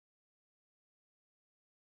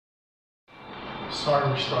Sorry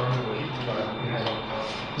we're starting late, but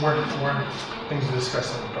weren't things to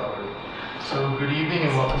discuss in the priority. So good evening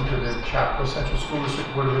and welcome to the Chapel Central School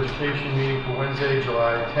District Board of Education meeting for Wednesday,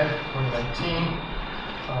 July 10th, 2019.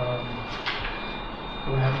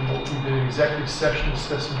 We've been in executive session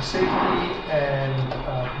discussing safety and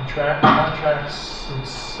contracts since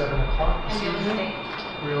 7 o'clock. And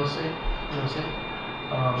real estate. Real estate.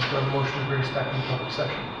 So I have a motion to bring us back into public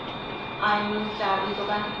session. I move that we go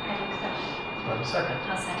back into public session. Do I have a second?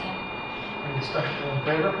 I'll second. Any discussion? All in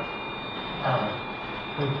favor? Aye.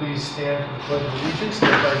 Will you please stand for the Pledge of Allegiance,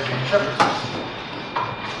 led by Jane Shepherd.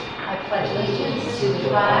 I pledge allegiance to the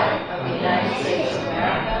flag of the United States of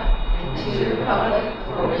America and to the republic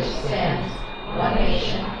for which it stands, one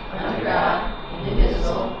nation, under God,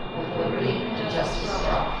 indivisible, with liberty and justice for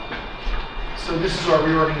all. So this is our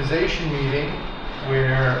reorganization meeting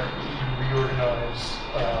where we reorganize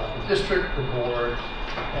the district, the board,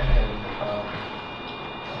 and I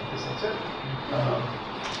guess that's it.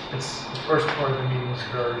 It's the first part of the meeting is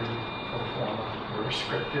very informal. We're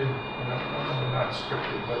scripted. We're not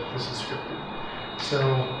scripted, but this is scripted. So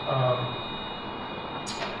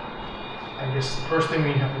I guess the first thing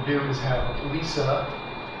we have to do is have Lisa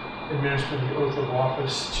administer the oath of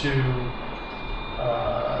office to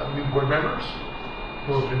new board members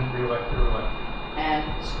who have been reelected or elected. And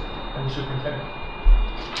the superintendent.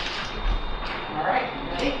 All right,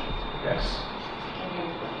 ready? Yes.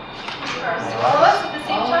 All of us at the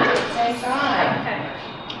same time? At the same time. Okay.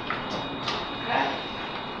 Okay.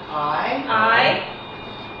 I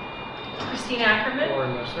I, Christine Ackerman,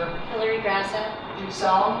 Lauren Lister. Hillary Grassa, do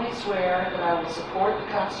solemnly swear that I will support the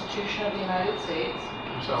Constitution of the United States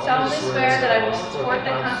solemnly swear that I will support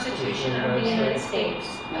the Constitution of the United States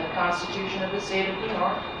and the Constitution of the State of New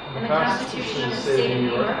York, and the Constitution of the State of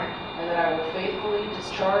New York, and that I will faithfully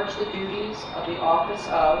discharge the duties of the office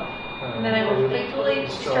of and that I will faithfully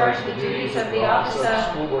discharge the duties of the office of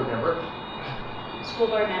school board member,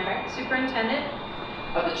 superintendent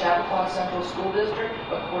the Chappaqua Central School District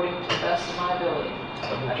according to the best of my ability.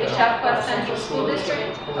 of the Chappaqua Central School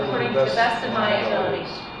District according to the best of my ability.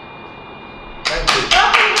 Thank you.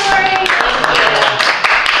 Welcome, Lori.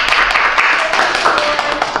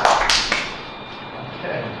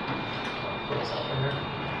 Okay. Put us up in here.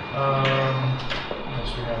 What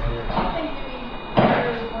else we have here?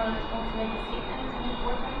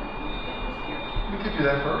 We could do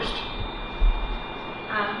that first.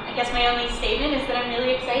 I guess my only statement is that I'm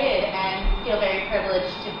really excited and feel very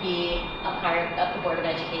privileged to be a part of the Board of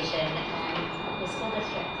Education and of the school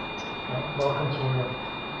district. Welcome to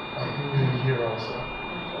our community here also.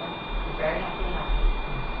 Thank you. I'm very happy to help.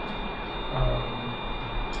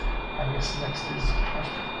 I guess next is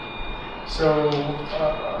so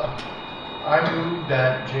I move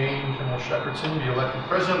that Jane Kimmel Shepherdson be elected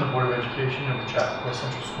president of the Board of Education of the Chappaqua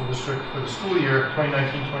Central School District for the school year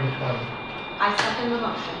 2019-2020. I second the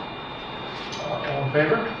motion. All in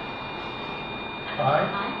favor? Aye.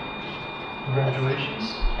 Aye.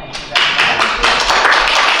 Congratulations. Thank you very much.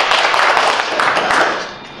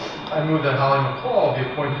 I move that Holly McCall be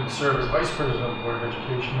appointed to serve as Vice President of the Board of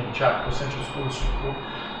Education of the Chappaqua Central School District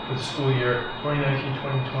for the school year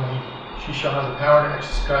 2019-2020. She shall have the power to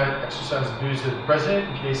exercise the duties of the President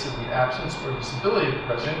in case of the absence or disability of the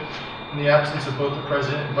President. In the absence of both the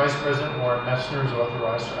President and Vice President, Warren Messner is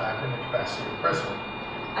authorized to act in the capacity of President.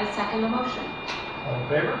 I second the motion. All in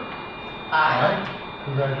favor? Aye.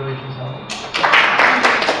 Congratulations, Holly.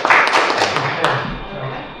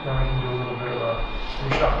 Okay. Now we can do a little bit of a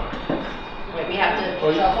reshuffle. Wait, we have to Oh,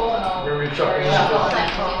 yeah. shuffle and I'll We're reshuffling. reshuffle and I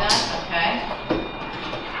can do that? Okay.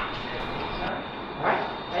 All right,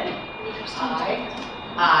 ready?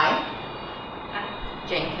 I,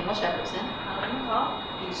 Jane Kimmel Shepherdson,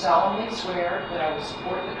 do solemnly swear that I will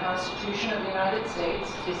support the Constitution of the United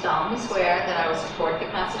States Do solemnly swear that I will support the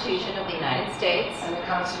Constitution of the United States and the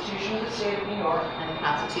Constitution of the State of New York, and the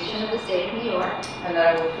Constitution of the State of New York, and that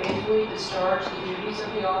I will faithfully discharge the duties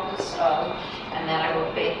of the office of and that I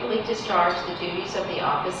will faithfully discharge the duties of the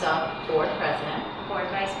office of Board President Board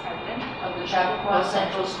Vice President. of the Chappaqua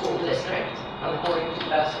Central School District according to the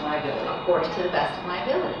best of my ability. according to the best of my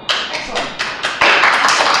ability. Excellent.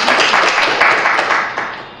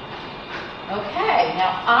 Okay,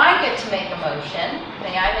 now I get to make a motion.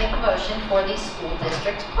 May I make a motion for the school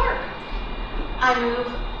district clerk? I move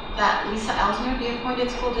that Lisa Elsner be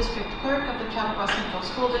appointed School District Clerk of the Chappaqua Central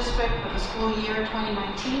School District for the school year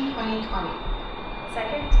 2019-2020.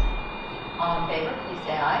 Second. All in favor, please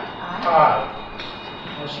say aye. Aye.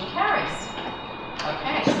 Motion carries.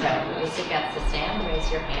 Okay, so Lisa gets to stand,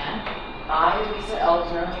 raise your hand. I, Lisa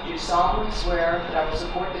Elsner, do solemnly swear that I will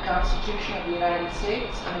support the Constitution of the United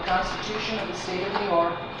States and the Constitution of the State of New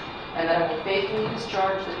York, and that I will faithfully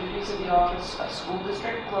discharge the duties of the office of School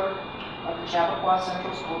District Clerk of the Chappaqua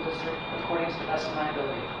Central School District according to the best of my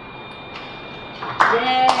ability.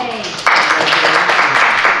 Yay!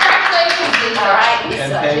 Congratulations, Lisa. All right, And Lisa,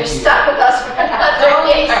 thank you're you. stuck with us for another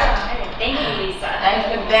year. Thank you, Lisa. Thank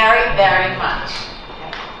you very, very much.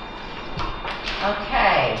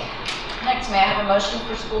 Okay. Next, may I have a motion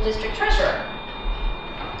for school district treasurer?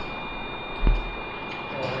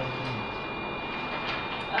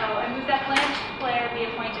 I move that Blanche Blair be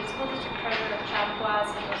appointed school district treasurer of Chappaqua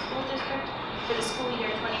Central School District for the school year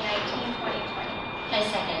 2019-2020. I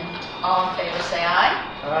second. All in favor, say aye.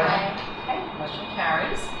 Aye. Okay, motion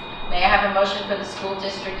carries. May I have a motion for the school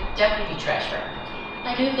district deputy treasurer?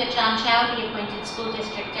 I move that John Chow be appointed school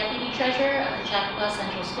district deputy treasurer of the Chappaqua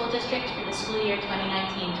Central School District for the school year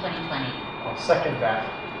 2019-2020. I'll second that.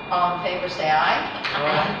 All in favor, say aye.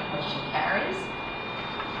 Aye. Motion carries.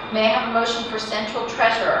 May I have a motion for central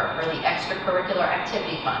treasurer for the extracurricular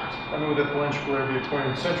activity fund? I move that Blanche Blair be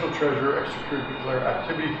appointed Central Treasurer, Extracurricular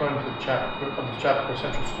Activity Fund for the Chappaqua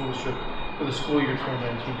Central School District for the school year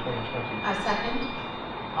 2019-2020. I second.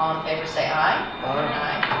 All in favor, say aye.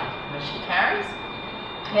 Aye. Motion carries.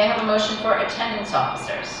 May I have a motion for attendance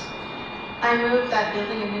officers? I move that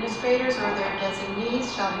building administrators or their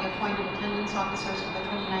designees shall be appointed attendance officers for the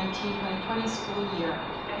 2019-2020 school year.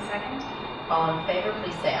 I second. All in favor,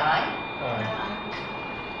 please say aye. Aye.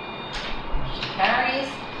 Motion carries.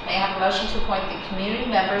 May I have a motion to appoint the community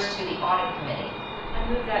members to the audit committee? I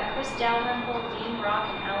move that Chris Dalrymple, Dean Rock,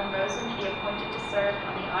 and Alan Rosen be appointed to serve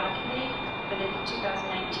on the audit committee for the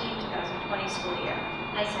 2019-2020 school year.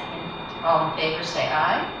 I second. All in favor, say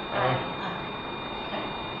aye. Aye.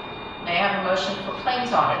 Okay. May I have a motion for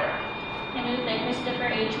claims auditor? I move that Christopher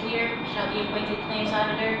H. Weir shall be appointed claims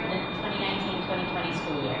auditor for the 2019-2020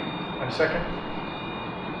 school year. I second.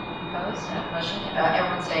 Opposed? Motion,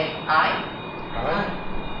 everyone say aye. Aye.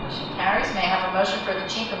 Motion carries. May I have a motion for the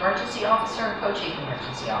chief emergency officer and co-chief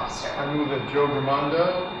emergency officer? I move that Joe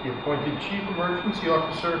Ramondo be appointed Chief Emergency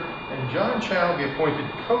Officer and John Chow be appointed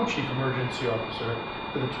Co-Chief Emergency Officer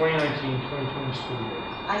for the 2019-2020 school year.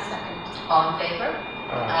 I second. All in favor?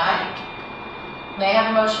 Aye. May I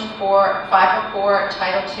have a motion for 504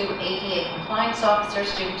 Title II ADA Compliance Officer,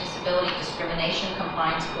 Student Disability Discrimination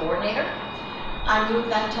Compliance Coordinator? I move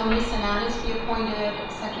that Tony Sinanis be appointed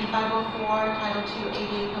Section 504 Title II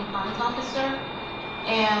ADA Compliance Officer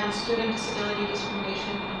and Student Disability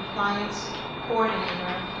Discrimination Compliance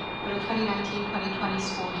Coordinator for the 2019-2020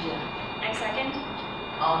 school year. I second.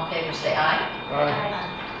 All in favor, say aye.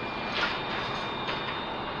 Aye.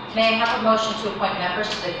 May I have a motion to appoint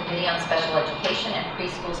members to the Committee on Special Education and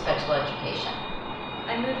Preschool Special Education?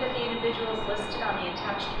 I move that the individuals listed on the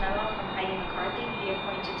attached memo from Heidi McCarthy be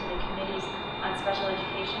appointed to the committees on special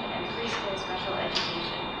education and preschool special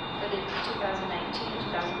education for the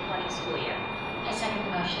 2019-2020 school year. I second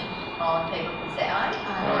the motion. All in favor, please say aye.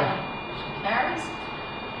 Aye. Motion carries.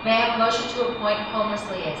 May I have a motion to appoint homeless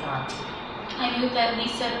liaisons? I move that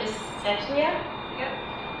Lisa Biseglia Yep.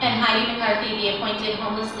 and Heidi McCarthy be appointed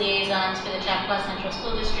homeless liaisons for the Chappaqua Central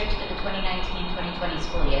School District for the 2019-2020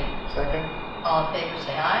 school year. Second. All in favor,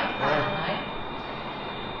 say aye. Aye.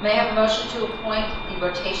 May I have a motion to appoint the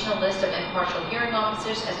rotational list of impartial hearing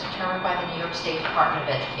officers as determined by the New York State Department of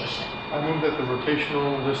Education? I move that the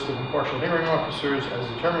rotational list of impartial hearing officers as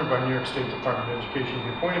determined by New York State Department of Education be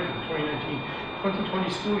appointed for the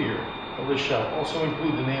 2019-2020 school year. The list shall also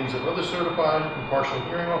include the names of other certified impartial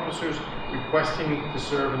hearing officers requesting to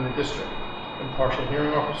serve in the district. Impartial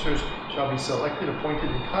hearing officers shall be selected, appointed,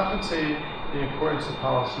 and compensated in accordance with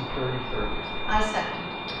policy 3030. I second.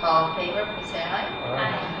 All in favor, please say aye.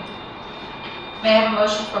 Aye. May I have a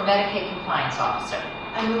motion for Medicaid Compliance Officer?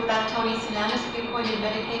 I move that Tony Sinanis be appointed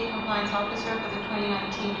Medicaid Compliance Officer for the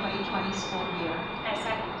 2019-2020 school year. I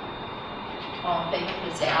second. All in favor,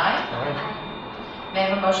 please say aye. Aye. May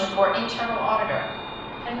I have a motion for Internal Auditor?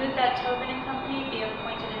 I move that Tobin and Company be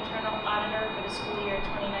appointed internal auditor for the school year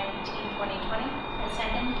 2019-2020. I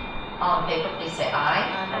second. All in favor, please say aye.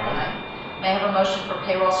 Aye. May I have a motion for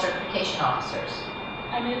Payroll Certification Officers?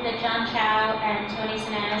 I move that John Chow and Tony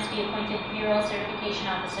Sinanis be appointed payroll certification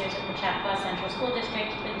officers of the Chappaqua Central School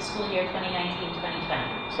District for the school year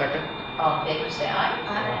 2019-2020. Second. All in favor, say aye.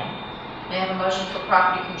 Aye. May I have a motion for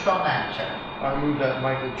Property Control Manager? I move that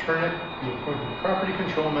Michael Turnip be appointed Property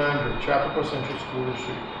Control Manager of Chappaqua Central School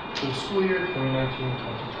District for the school year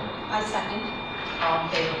 2019-2020. I second. All in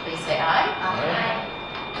favor, please say aye. Aye.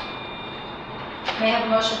 May I have a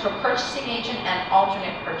motion for Purchasing Agent and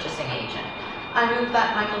Alternate Purchasing Agent? I move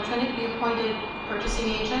that Michael Trinick be appointed purchasing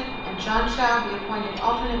agent and John Chow be appointed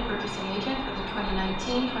alternate purchasing agent for the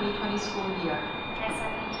 2019-2020 school year. I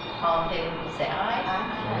second. All in favor, please say aye.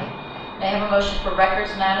 Aye. May I have a motion for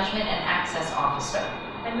records management and access officer?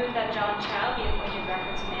 I move that John Chow be appointed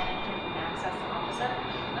Records Management and Access Officer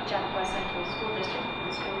of Chappaqua Central School District for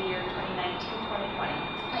the school year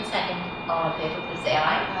 2019-2020. I second. All in favor, please say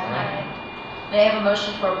aye. Aye. May I have a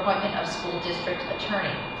motion for appointment of school district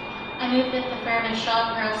attorney? I move that the firm of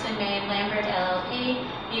Shaw, Carlson, May, and Lambert LLP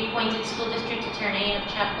be appointed school district attorney of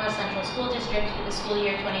Chappaqua Central School District for the school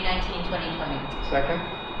year 2019-2020. Second?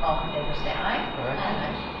 All in favor, say aye.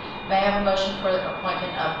 Aye. May I have a motion for the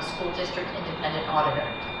appointment of school district independent auditor?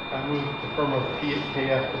 I move the firm of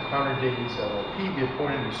PKF O'Connor Davies LLP be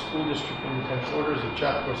appointed as school district independent auditors of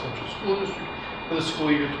Chappaqua Central School District for the school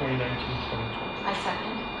year 2019-2020. I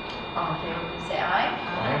second. All in favor, please say aye.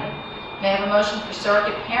 Aye. May I have a motion for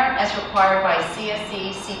surrogate parent as required by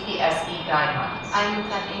CCSD guidelines? I move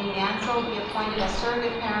that Amy Ansel be appointed as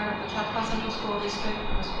surrogate parent of the Chappaqua Central School District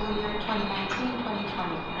for the school year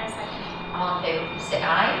 2019-2020. I second. All in favor, please say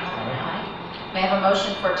aye. Aye. May I have a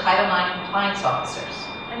motion for Title IX compliance officers?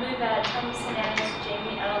 I move that Tony Sinanis,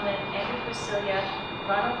 Jamie Edelman, Andrew Priscilla,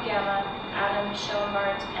 Ronald Gamma, Adam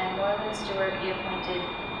Schoenbart, and Norland Stewart be appointed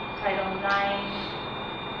Title IX,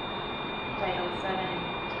 Title VII,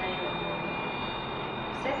 Title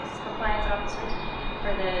VI compliance officers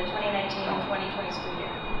for the 2019-2020 school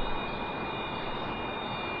year.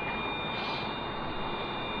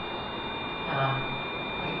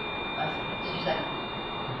 Did you say?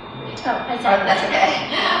 Oh, I second. That's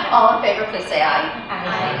okay. All in favor, please say aye.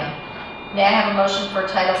 Aye. May I have a motion for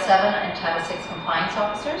Title VII and Title VI compliance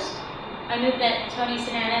officers? I move that Tony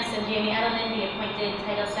Sinanis and Jamie Edelman be appointed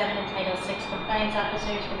Title VII and Title VI compliance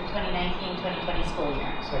officers for the 2019-2020 school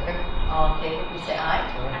year. Second? All in favor, please say aye.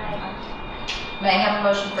 Aye. May I have a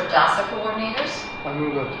motion for DASA coordinators? I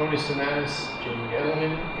move that Tony Sinanis, Jamie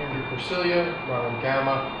Edelman, Andrew Persilia, Ronald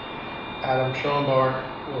Gamma, Adam Schoenbart,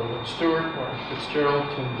 Norland Stewart, Martin Fitzgerald,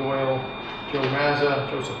 Tim Doyle, Joseph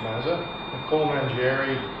Mazza, Nicole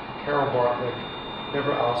Mangieri, Carol Bartlick,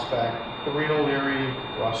 Deborah Alsbach, Doreen O'Leary,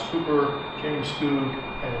 Ross Cooper, Jamie Skoog,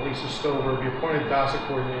 and Elisa Stover be appointed DASA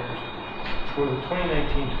coordinators for the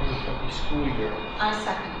 2019-2020 school year. I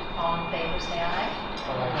second. All in favor, say aye.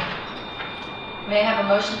 Aye. May I have a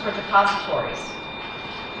motion for depositories?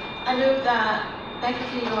 I move that Bank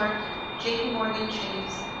of New York, JP Morgan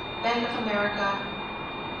Chase, Bank of America,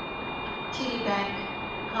 TD Bank,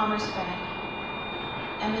 Commerce Bank,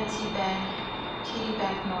 M&T Bank, TD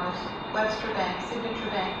Bank North, Webster Bank, Signature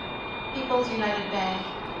Bank, People's United Bank,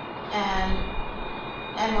 and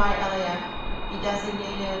NYLAF be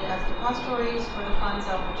designated as depositories for the funds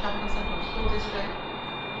of the Chappaqua Central School District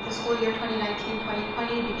for the school year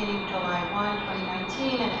 2019-2020, beginning July 1,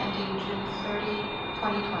 2019, and ending June 30,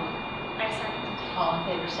 2020. I second. All in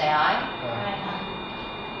favor, say aye.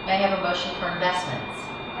 Aye. May I have a motion for investments?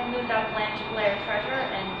 I move that Blanche Blair, Treasurer,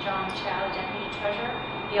 and John Chow, Deputy Treasurer,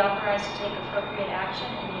 be authorized to take appropriate action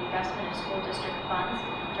in the investment of school district funds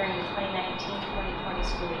during the 2019-2020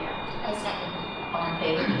 school year. I second. All in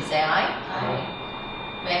favor, please say aye. Aye.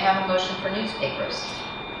 May I have a motion for newspapers?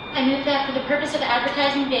 I move that for the purpose of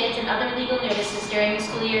advertising bids and other legal notices during the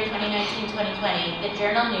school year 2019-2020, the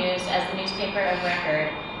Journal News as the newspaper of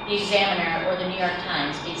record, the Examiner, or the New York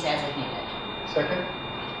Times be designated. Second?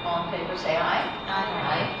 All in favor, say aye.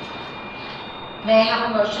 Aye. May I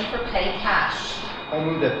have a motion for petty cash? I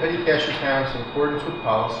move that petty cash accounts in accordance with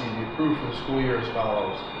policy be approved for the school year as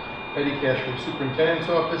follows. Petty cash for the Superintendent's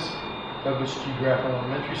Office, Douglas G. Graff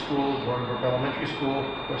Elementary School, Bolingbrook Elementary School,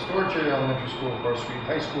 West Orchard Elementary School, Forest Street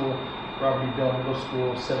High School, Robert E. Bell Middle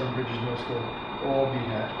School, Seven Bridges Middle School, all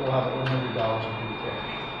have $100 in petty cash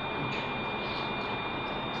each.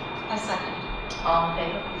 I second. All in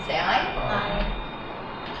favor, please say aye. Aye.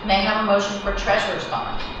 May I have a motion for treasurer's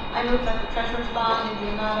bond? I move that the treasurer's bond in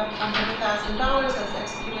the amount of $100,000 as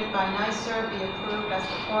executed by NYSER be approved as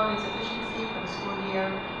the form and sufficiency for the school year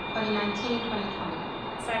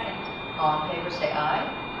 2019-2020. Second. All in favor, say aye.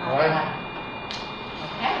 Aye.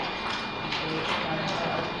 Okay.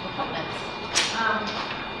 Appointments.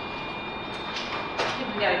 I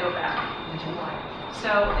think we gotta go back. So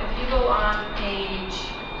if you go on page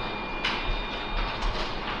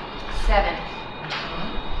 7,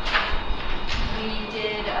 we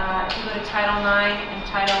did, if you go to Title IX and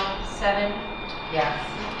Title VII Yes.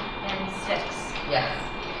 and 6, Yes.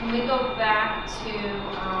 can we go back to,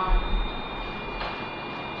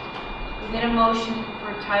 we made a motion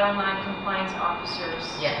for Title IX compliance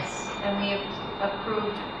officers. Yes. And we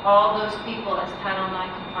approved all those people as Title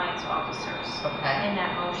IX compliance officers Okay. in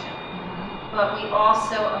that motion. but we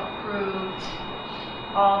also approved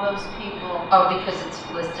all those people Oh, because it's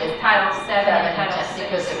listed. as Title 7 and Title 6.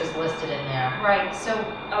 Because it was listed in there. Right, so,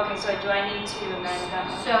 Okay, so do I need to amend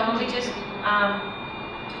that one? so let me just,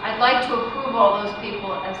 I'd like to approve all those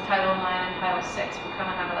people as Title 9 and Title 6. We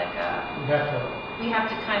kind of have like a, we have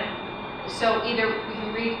to kind of, so either we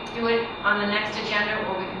can redo it on the next agenda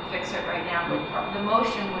or we can fix it right now. But the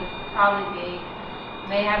motion would probably be,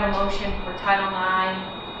 may I have a motion for Title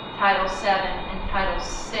 9, Title 7, and Title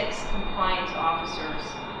 6 compliance officers.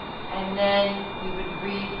 And then we would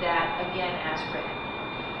read that again as written.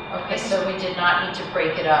 Okay, so we did not need to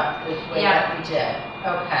break it up the way that we did.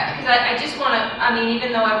 Okay. Because I just want to, I mean,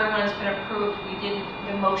 even though everyone has been approved, we didn't,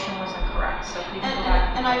 the motion wasn't correct, so if we can go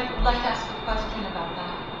back. And I'd like to ask a question about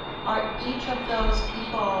that. Are each of those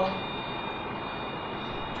people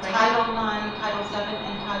Title 9, Title 7,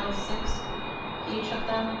 and Title 6? Each of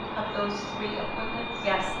them have those 3 appointments?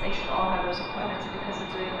 Yes, they should all have those appointments because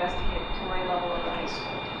it's the investigatory level of the high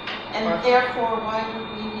school. And therefore, why would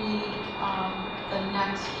we need the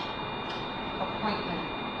next appointment?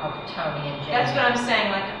 Of Tony and Jamie. That's what I'm saying,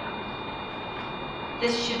 like,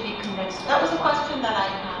 this should be condensed. That was a question that I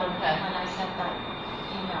had Okay. when I sent that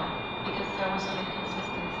email, because there were some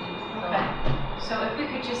inconsistencies. So- Okay. So if we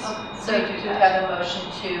could just So do redo you that. have a motion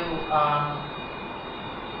to,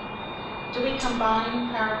 Do we combine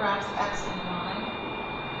paragraphs X and Y?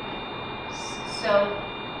 So,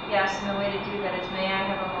 yes, and the way to do that is may I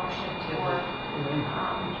have a motion for,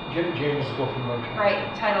 James will go for motion.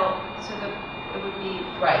 right, title, so it would be,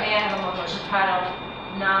 Right. may I have a motion for Title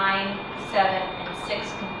 9, 7, and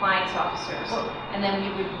 6 compliance officers? And then we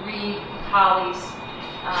would read Holly's,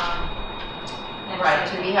 next right, do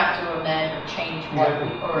statement. we have to amend or change what we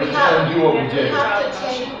Yeah. already We have- do what we We did. have to Withdraw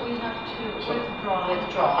the take, we have to withdraw.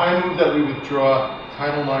 withdraw? I move that we withdraw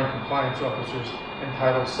Title 9 compliance officers and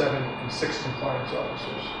Title 7 and 6 compliance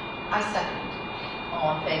officers. I second.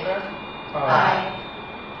 All in favor? Aye.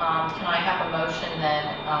 Can I have a motion then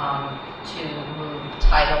to move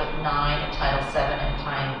Title 9 and Title 7 and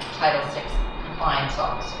Title 6 compliance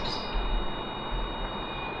officers?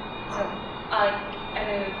 So, I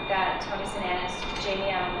move that Tony Sinanis, Jamie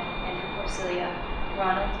Allen, Andrew Porcelia,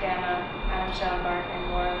 Ronald Gamma, Adam Schellenbach,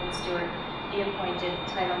 and Laura Lynn Stewart be appointed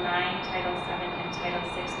Title 9, Title 7, and Title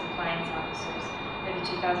 6 compliance officers for the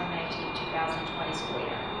 2019-2020 school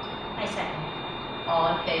year. I second. All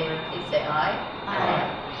in favor, please say aye. Aye.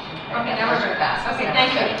 Okay, that now we're motion good. passes. Okay,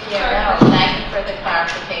 thank you. Yeah, Sorry. no, thank you for the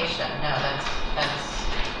clarification. No, that's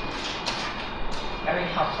very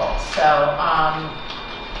helpful. So,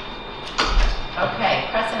 okay,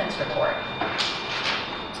 President's report.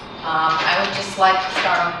 I would just like to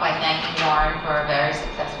start off by thanking Warren for a very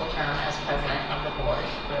successful term as president of the board.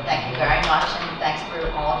 Thank you very much, and thanks for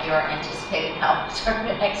all of your anticipated help during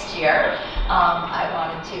the next year. I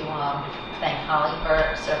wanted to thank Holly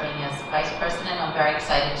for serving as vice president. I'm very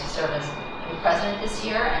excited to serve as new president this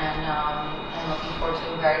year, and I'm looking forward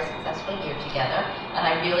to a very successful year together. And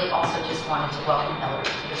I really also just wanted to welcome Hillary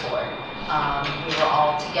to the board. We were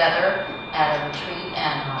all together at a retreat,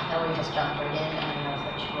 and Hillary has jumped right in, and I know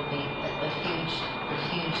that she will be a huge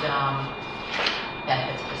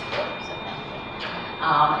benefit to this board, so thank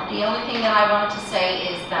you. The only thing that I wanted to say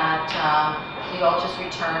is that we all just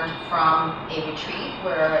returned from a retreat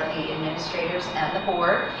where the administrators and the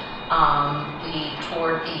board, we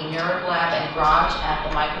toured the Nerd Lab and Garage at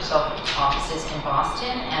the Microsoft offices in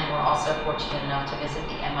Boston, and we're also fortunate enough to visit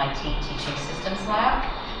the MIT Teaching Systems Lab.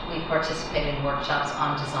 We participated in workshops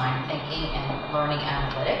on design thinking and learning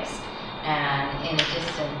analytics. And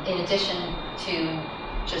in addition to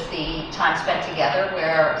just the time spent together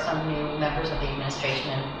where some new members of the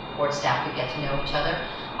administration and board staff could get to know each other,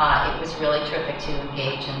 it was really terrific to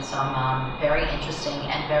engage in some very interesting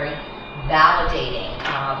and very validating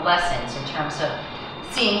lessons in terms of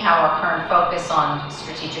seeing how our current focus on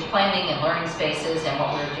strategic planning and learning spaces and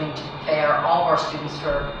what we're doing to prepare all of our students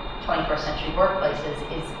for 21st century workplaces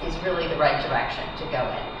is really the right direction to go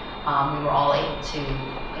in. We were all able to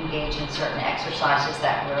engage in certain exercises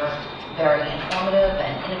that were very informative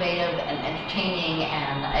and innovative and entertaining,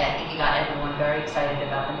 and I think you got everyone very excited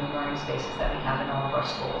about the new learning spaces that we have in all of our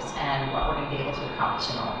schools and what we're going to be able to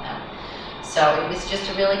accomplish in all of them. So it was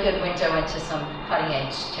just a really good window into some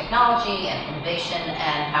cutting-edge technology and innovation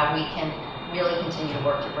and how we can really continue to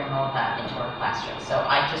work to bring all of that into our classroom. So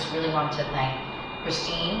I just really wanted to thank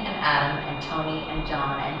Christine and Adam and Tony and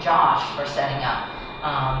John and Josh for setting up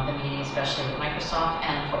the meeting, especially with Microsoft,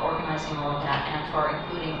 and for organizing all of that, and for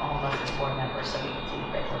including all of us as board members so we can see the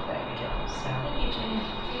great work that you do. So, Thank you, Jen.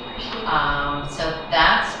 We appreciate it. So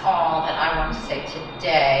that's all that I wanted to say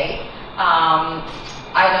today.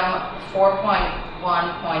 Item 4.1.1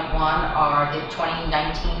 are the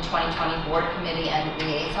 2019-2020 Board Committee and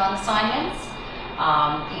Liaison assignments.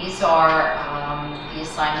 These are the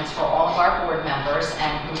assignments for all of our board members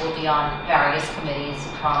and who will be on various committees,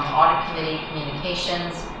 from Audit Committee,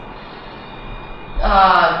 Communications,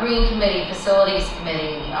 Green Committee, Facilities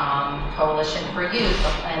Committee, Coalition for Youth,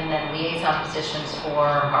 and then liaison positions for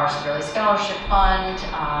our Severely Scholarship Fund,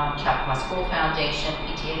 Chappaqua School Foundation,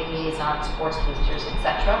 PTA liaison, sports boosters,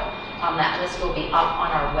 etc. That list will be up on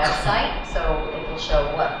our website, so it will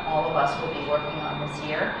show what all of us will be working on this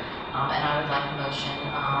year. And I would like a motion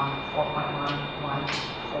 4.11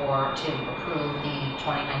 to approve the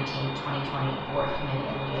 2019-2020 Board Committee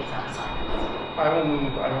and Liaison assignments. I will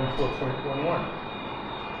move item 4.11.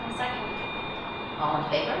 Second. All in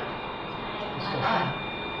favor?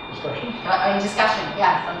 Discussion? Discussion,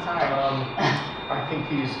 yes, I'm sorry. I think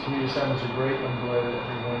these committee assignments are great. I'm glad that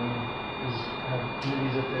everyone have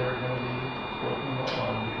committees that they're going to be working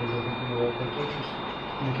on, because I think we all take interest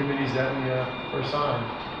in the committees that we are assigned.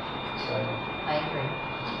 So, I agree.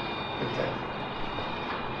 good thing.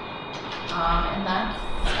 And that's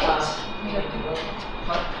it.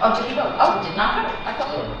 What? Oh, did we vote? Oh, did not vote. I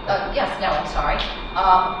thought, yes, no, I'm sorry.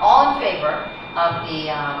 All in favor of the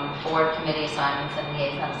board committee assignments and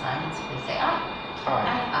liaison assignments, please say aye.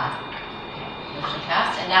 Aye. Aye. Okay, motion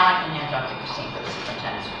passed. And now I can hand off to Christine for the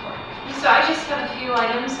superintendent's report. So I just have a few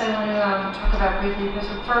items I want to talk about briefly. This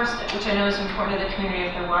one first, which I know is important to the community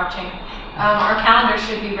if they're watching. Our calendar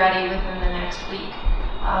should be ready within the next week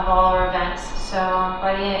of all our events. So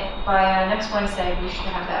by next Wednesday, we should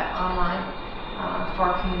have that online for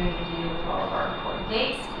our community to view with all of our important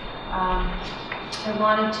dates. I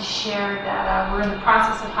wanted to share that we're in the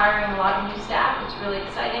process of hiring a lot of new staff. It's really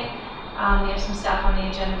exciting. We have some staff on the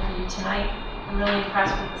agenda for you tonight. I'm really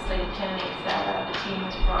impressed with the slate of candidates that the team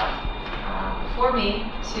has brought before me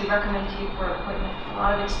to recommend to you for appointment. A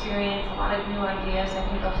lot of experience, a lot of new ideas. I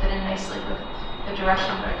think they'll fit in nicely with the direction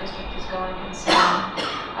that our district is going in. So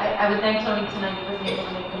I would thank Tony tonight. He wasn't able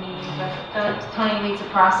to make the meeting, but Tony leads a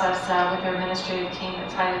process with our administrative team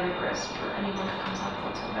that's highly rigorous for anyone that comes on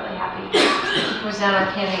board. So I'm really happy to present our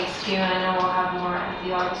candidates to you, and I know we'll have more at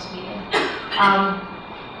the August meeting.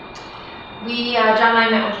 John and I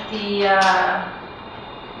met with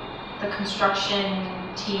the construction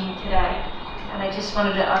team today, and I just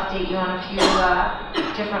wanted to update you on a few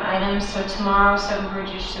different items. So tomorrow, Seven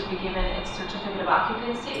Bridges should be given its certificate of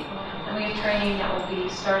occupancy, and we have training that will be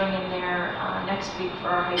starting in there next week for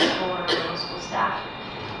our high school and our middle school staff.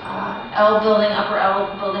 Upper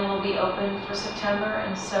L building will be open for September,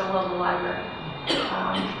 and so will the library.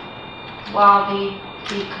 While the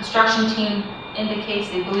construction team indicates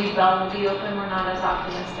they believe Bell will be open, we're not as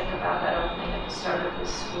optimistic about that opening at the start of this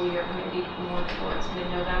school year, maybe more towards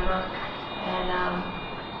mid-November. And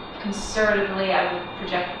conservatively, I would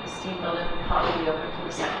project that the STEAM building will probably be open for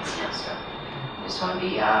the second semester. I just want to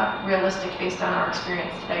be realistic based on our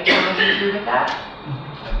experience today. Do you agree with that?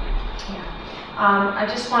 Yeah. I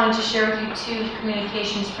just wanted to share with you two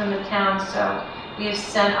communications from the town. So we have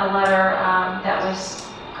sent a letter that was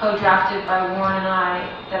co-drafted by Warren and I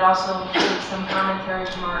that also includes some commentary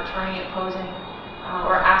from our attorney opposing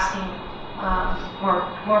or asking, more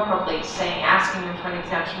appropriately saying, asking them for an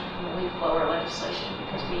exemption from the leaf blower legislation,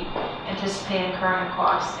 because we anticipate incurring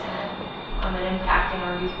costs and impacting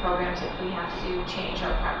our youth programs if we have to change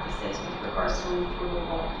our practices with regards to leaf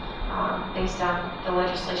removal based on the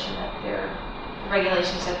legislation that the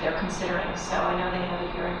regulations that they're considering. So I know they have a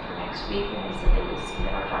hearing for next week, and they said they would submit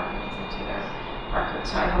our documents into their record,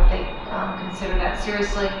 so I hope they consider that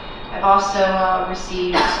seriously. I've also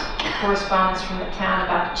received correspondence from the town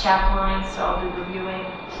about the chap line, so I'll be reviewing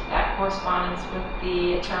that correspondence with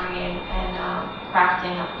the attorney and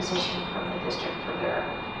crafting a position from the district for their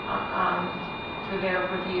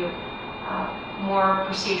review, more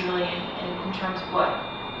procedurally in terms of what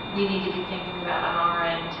we need to be thinking about on our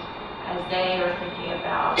end as they are thinking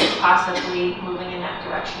about possibly moving in that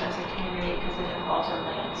direction as a community, because it involves our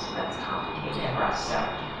land, so that's complicated for us. So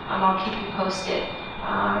I'll keep you posted,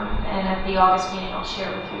 and at the August meeting I'll share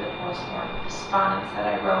with you the correspondence that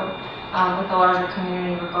I wrote with the larger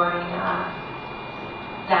community regarding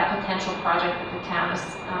that potential project that the town is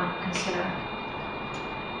considering.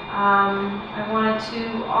 I wanted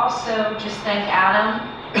to also just thank Adam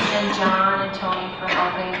and John and Tony for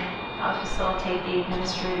helping facilitate the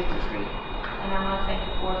administrative retreat, and I want to thank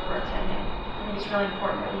the board for attending. I think it's really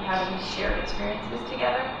important that we have these shared experiences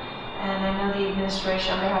together, and I know the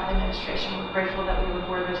administration, on behalf of the administration, we're grateful that we have a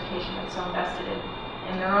Board of Education that's so invested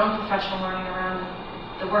in their own professional learning around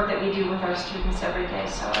the work that we do with our students every day.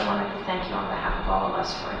 So I wanted to thank you on behalf of all of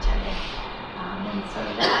us for attending. And so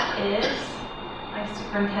that is my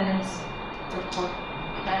superintendent's report.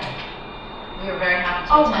 Okay. We are very happy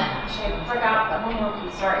to Oh, attend. actually, I forgot one more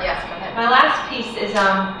piece, sorry. Yes, go ahead. My last piece is,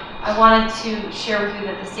 I wanted to share with you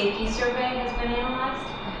that the safety survey has been analyzed.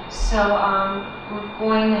 So, we're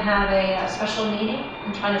going to have a special meeting.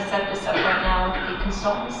 I'm trying to set this up right now with the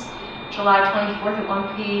consultants. July 24th at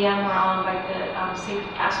 1 p.m. We're all invite the safety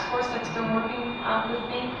task force that's been working with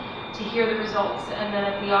me to hear the results. And then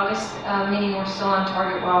at the August meeting, we're still on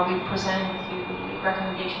target where I'll be presenting with you the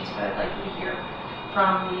recommendations, but I'd like you to hear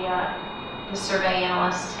from the survey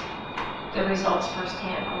analyst the results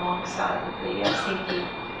firsthand alongside with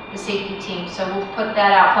the safety team. So we'll put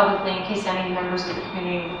that out publicly in case any members of the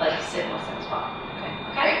community would like to sit and listen as well. Okay.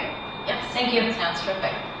 Okay? Yes. Thank you. Sounds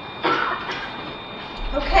terrific.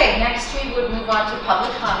 Okay, next we would move on to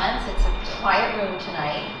public comments. It's a quiet room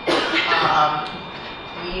tonight.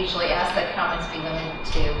 We usually ask that comments be limited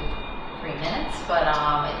to 3 minutes, but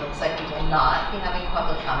it looks like we will not be having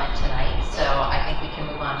public comment tonight, so I think we can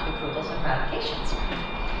move on to approvals and ratifications.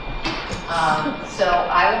 So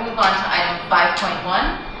I will move on to item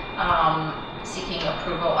 5.1, seeking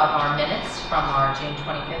approval of our minutes from our June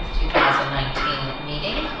 25th, 2019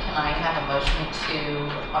 meeting. Can I have a motion to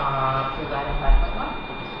approve item 5.1?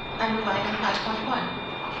 I move item 5.1.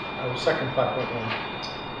 I will second 5.1.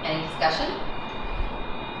 Any discussion?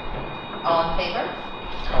 All in favor?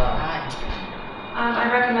 Aye. I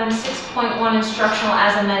recommend 6.1 instructional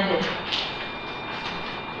as amended.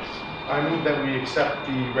 I move that we accept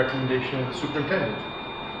the recommendation of the superintendent.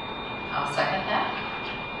 I'll second that.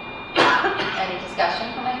 Any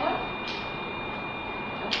discussion from anyone?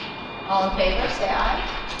 All in favor, say aye.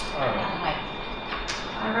 Aye. Aye.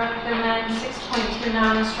 I recommend 6.2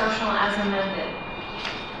 non-instructional as amended.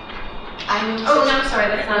 I move. Oh, no, I'm sorry,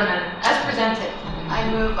 that's not amended. As presented. I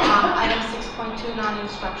move item 6.2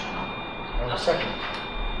 non-instructional. I will second.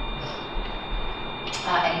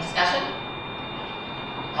 Any discussion?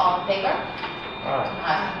 All in favor? Aye.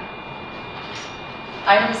 Aye.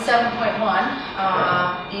 Item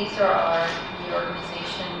 7.1, these are our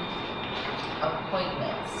reorganization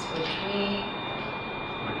appointments, which we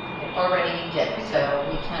already did, so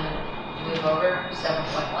we can move over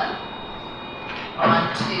 7.1.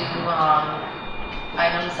 On to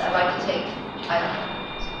items I'd like to take.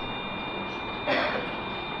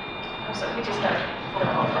 I'm sorry, we just got it.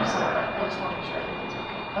 I'm sorry, I just want to make sure everything's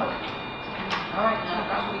okay. Okay. All right, no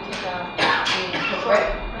problem. We take a We take a break.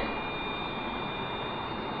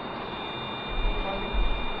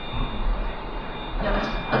 No,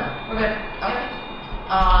 we're good. Okay.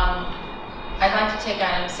 I'd like to take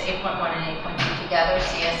items 8.1 and 8.2 together,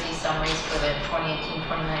 CSE summaries for the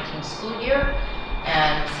 2018-2019 school year,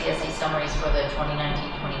 and CSE summaries for the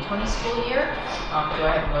 2019-2020 school year. Do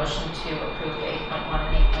I have a motion to approve 8.1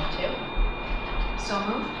 and 8.2? so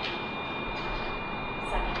moved.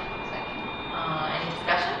 Second. Second. Any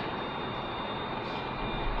discussion?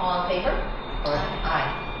 All in favor? Aye.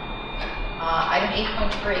 Item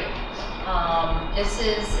 8.3. This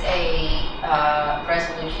is a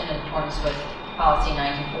resolution in accordance with policy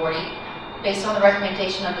 1940, based on the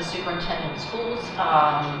recommendation of the superintendent of schools,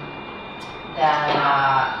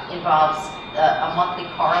 that involves a monthly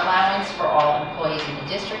car allowance for all employees in the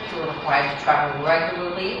district who are required to travel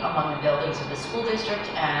regularly among the buildings of the school district,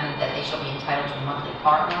 and that they shall be entitled to a monthly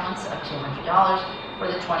car allowance of $200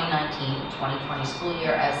 for the 2019-2020 school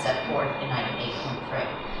year as set forth in item 8.3.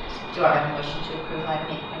 Do I have a motion to approve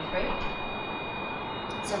item 8.3?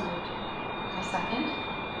 So moved. A second.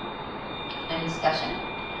 Any discussion?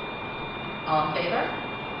 All in favor?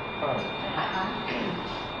 Aye. Aye.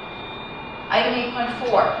 Item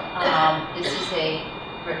 8.4, this is a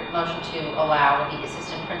motion to allow the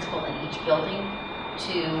assistant principal in each building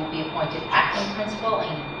to be appointed acting principal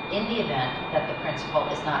in the event that the principal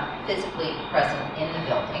is not physically present in the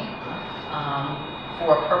building,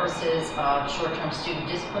 for purposes of short-term student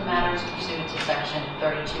discipline matters pursuant to section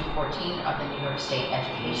 3214 of the New York State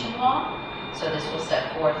Education Law. So this will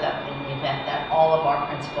set forth that in the event that all of our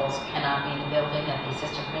principals cannot be in the building, that the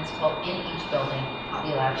assistant principal in each building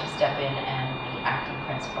be allowed to step in and be acting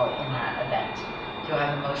principal in that event. Do I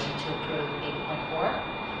have a motion to approve 8.4?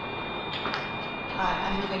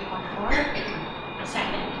 I move 8.4.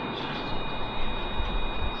 Second.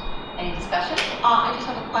 Any discussion? I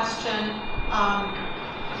just have a question.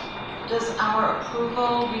 Does our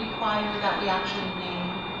approval require that we actually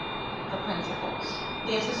name the principals?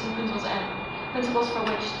 The assistant principals and principals for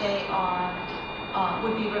which they are,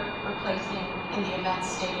 would be replacing in the event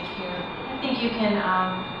stated here? I think you can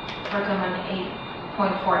recommend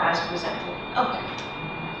 8.4 as presented. Okay.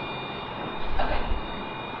 Okay.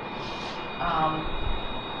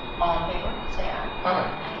 All in favor, say aye.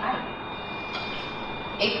 Aye.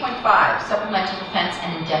 8.5, supplemental defense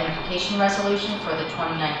and indemnification resolution for the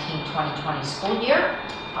 2019-2020 school year.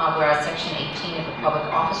 Whereas Section 18 of the Public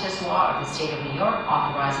Officers Law of the State of New York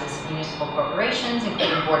authorizes municipal corporations,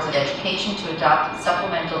 including boards of education, to adopt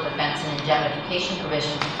supplemental defense and indemnification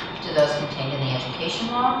provisions to those contained in the education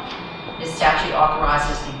law. This statute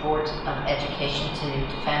authorizes the Board of Education to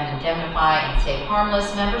defend, indemnify, and save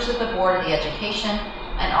harmless members of the Board of the Education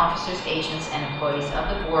and officers, agents, and employees of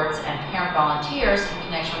the boards and parent volunteers in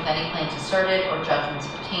connection with any claims asserted or judgments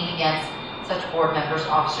obtained against such board members,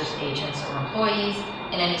 officers, agents, or employees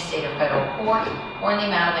in any state or federal court, or in the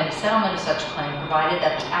amount of any settlement of such claim, provided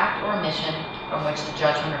that the act or omission from which the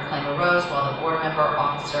judgment or claim arose while the board member,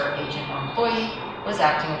 officer, agent, or employee was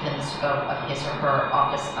acting within the scope of his or her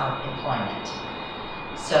office of employment.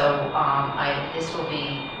 So this will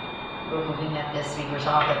be, we're moving that this be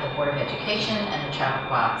resolved that the Board of Education and the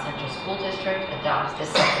Chappaqua Central School District adopts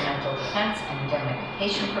this supplemental defense and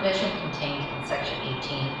indemnification provision contained in Section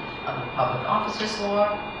 18 of the Public Officers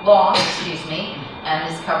Law, and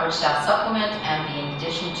this coverage shall supplement and be in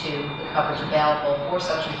addition to the coverage available for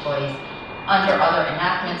such employees under other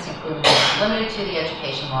enactments, including but not limited to the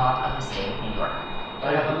education law of the State of New York. Do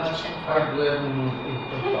I have a motion for? I gladly move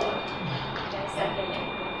 8.5. Second.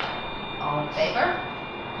 All in favor?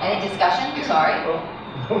 Any discussion? Sorry. Oh,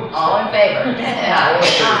 All in favor? All in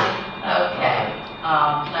favor. Okay.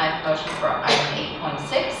 Can I have a motion for item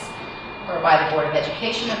 8.6, whereby the Board of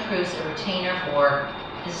Education approves a retainer for,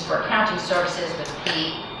 this is for accounting services with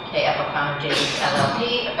PKF O'Connor Davies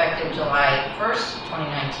LLP, effective July 1st,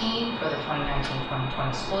 2019, for the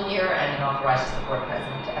 2019-2020 school year, and it authorizes the Board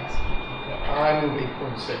President to execute the agreement. I move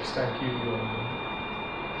 8.6. Thank you.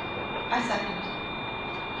 I second.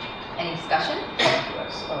 Any discussion?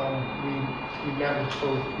 Yes. We met with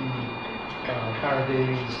both the O'Connor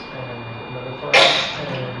Davies and another firm, and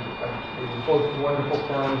they were both wonderful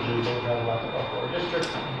firms. They both have a lot to offer our district.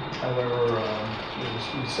 However, we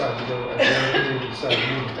decided to go, we decided to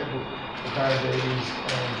move ahead with O'Connor Davies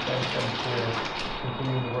and thank them for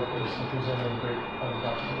continuing to work with us and presenting a great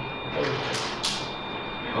document.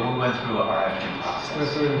 But we went through our RFP process. Went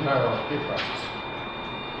through the entire RFP process.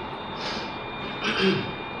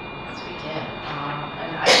 Yes, we did.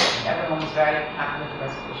 And I think everyone was very happy with the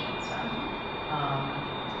resolution, so.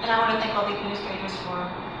 And I want to thank all the administrators for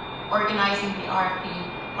organizing the RFP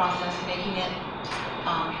process, making it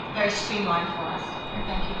very streamlined for us.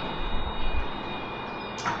 Thank you.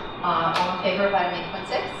 All in favor of item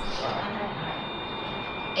 8.6?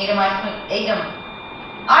 Item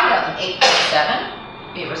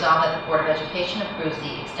 8.7, be it resolved that the Board of Education approves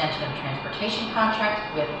the extension of transportation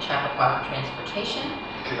contract with Chappaqua Transportation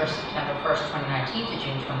for September 1st, 2019 to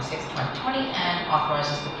June 26th, 2020, and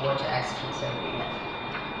authorizes the board to execute said agreement.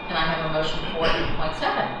 Can I have a motion for 8.7?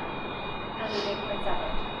 I'll move 8.7.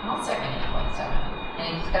 I'll second 8.7.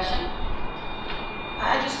 Any discussion?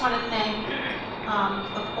 I just want to thank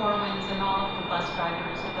the Corwins and all of the bus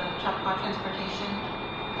drivers of the Chappaqua Transportation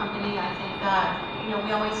Company. I think that,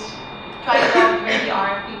 we always try to go through the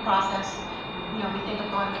RFP process. We think of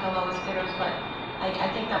going with the lowest bidders, but I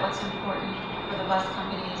think that what's important for the bus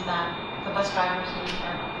company is that the bus drivers really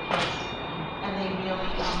care about the kids, and they really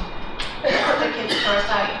put the kids first.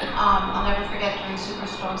 I'll never forget during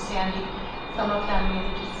Superstorm Sandy, some of them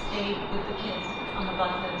really just stayed with the kids on the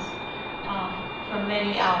buses for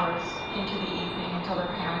many hours into the evening until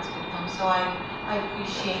their parents could come. So I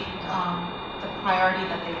appreciate the priority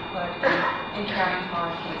that they put in caring for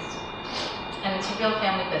our kids. And it's a real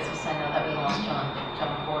family business. I know that we lost John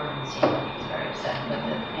Ford and Steve was very upset, but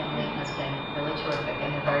the family has been really terrific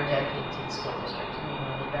and they're very dedicated to the school district, and we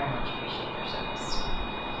really very much appreciate their service.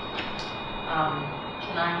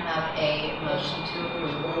 Can I have a motion to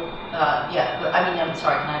approve? I'm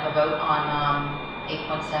sorry, can I have a vote on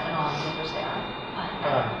 8.7? All in favor, say aye.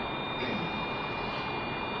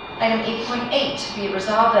 Item 8.8, be it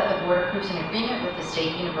resolved that the board approves an agreement with the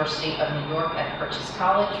State University of New York at Purchase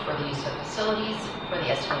College for the use of facilities for the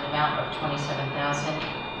estimated amount of $27,050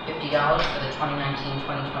 for the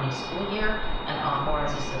 2019-2020 school year, and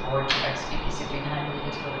authorizes the board to execute this agreement. I believe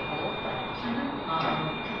it's for the pool.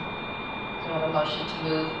 Do I have a motion to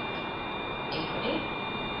move 8.8?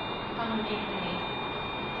 I'll move 8.8.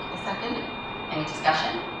 A second? Any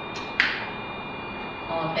discussion?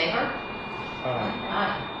 All in favor?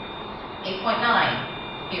 Aye.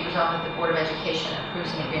 8.9, be it resolved that the Board of Education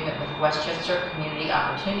approves an agreement with Westchester Community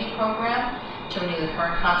Opportunity Program to renew the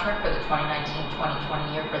current contract for the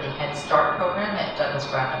 2019-2020 year for the Head Start program at Douglas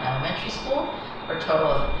Graffin Elementary School for a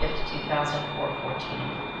total of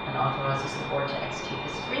 $52,414 and authorizes the board to execute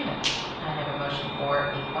this agreement. I have a motion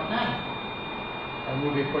for 8.9. I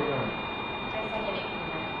move 8.9. I second it.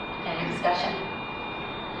 Any discussion?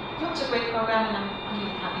 No, it's a great program, and I'm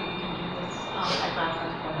really happy we can do this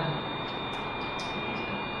advancement for them.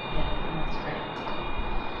 Yeah, that's great.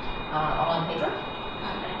 All in favor?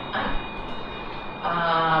 Aye.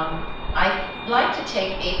 I'd like to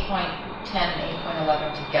take 8.10 and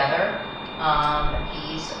 8.11 together.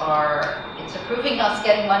 It's approving us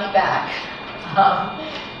getting money back.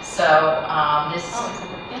 This, Oh, it's a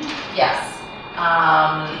good thing. yes.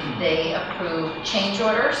 They approve change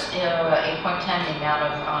orders, 8.10, the amount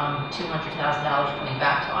of $200,000 coming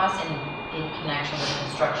back to us in connection with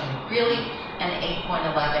construction of Greeley, and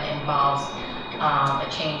 8.11 involves a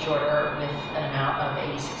change order with an amount of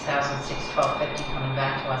 $86,612.50 coming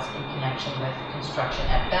back to us in connection with construction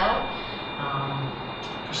at Bell,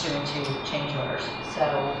 pursuant to change orders. So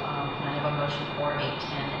can I have a motion for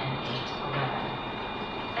 8.10 and 8.11?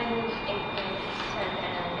 I move 8.10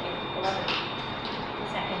 and 8.11.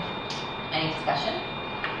 Second. Any discussion?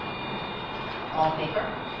 All in favor?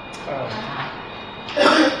 Aye.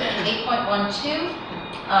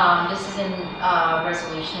 8.12, this is in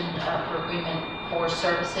resolution for agreement for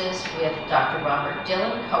services with Dr. Robert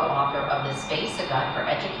Dillon, co-author of The Space, a guide for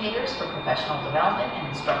educators for professional development and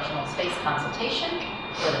instructional space consultation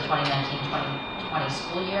for the 2019-2020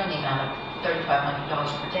 school year in the amount of $3,500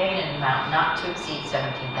 per day and an amount not to exceed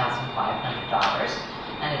 $17,500.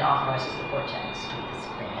 And it authorizes the board to execute this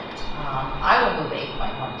agreement. I will move 8.12.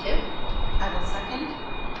 I will second.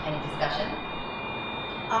 Any discussion?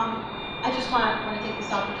 I just want to take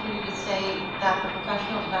this opportunity to say that the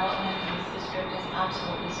professional development in this district is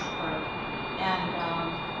absolutely superb. And,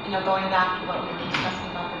 going back to what we were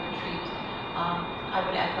discussing about the retreat, I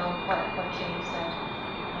would echo what Jane said.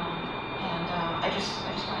 I just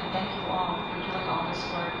want to thank you all for doing all this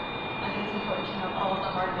work. I think it's important to note all of the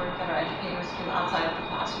hard work that our educators do outside of the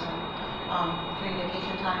classroom, during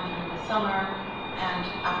vacation time, during the summer, and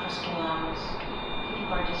after school hours, to keep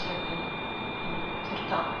our district in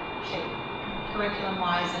tip-top shape,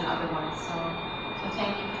 curriculum-wise and otherwise. So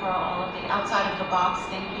thank you for all of the outside-of-the-box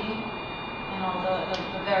thinking and all the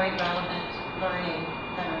very relevant learning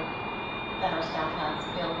that our staff has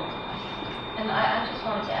available to them. And I just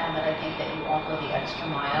wanted to add that I think that you all go the extra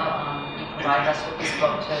mile. You provide us with this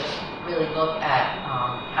book to really look at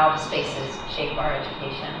how the spaces shape our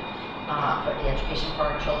education, for the education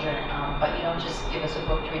for our children. But you don't just give us a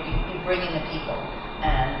book to read, you bring in the people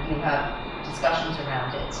and you have discussions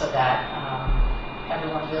around it so that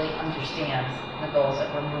everyone really understands the goals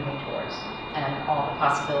that we're moving towards and all the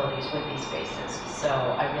possibilities with these spaces. So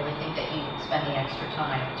I really think that you spend the extra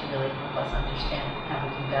time to really help us understand how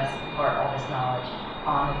we can best impart all this knowledge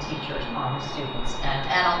on the teachers, on the students, and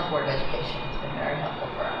on the Board of Education. It's been very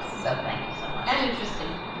helpful for us, so thank you so much. And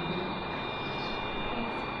interesting.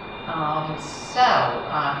 Can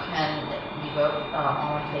we vote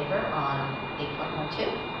all in favor on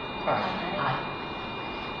 8.12? Aye.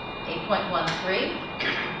 8.13.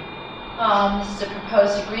 This is a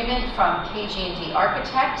proposed agreement from KG&D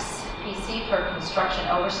Architects, PC, for construction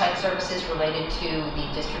oversight services related to the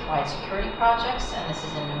district-wide security projects, and this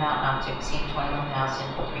is an amount not to exceed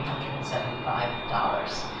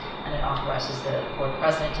 $21,375. And it authorizes the board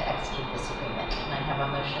president to execute this agreement. And I have a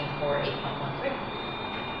motion for 8.13.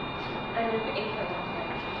 I move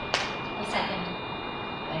 8.13. A second.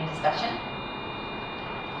 Any discussion?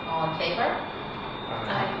 All in favor?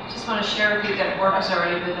 I just want to share with you that work has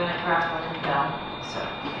already begun at Grappler and Bell, so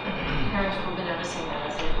parents will be noticing that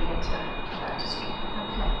as they begin to come back to school.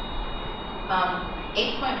 Okay.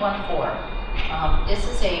 8.14. This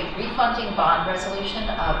is a refunding bond resolution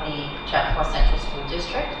of the Chappaqua Central School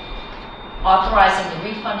District, authorizing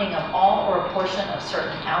the refunding of all or a portion of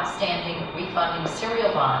certain outstanding refunding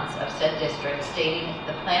serial bonds of said district, stating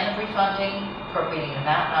the plan of refunding, appropriating an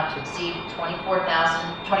amount not to exceed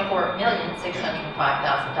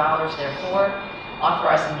 $24,605,000, therefore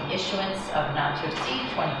authorizing the issuance of not to exceed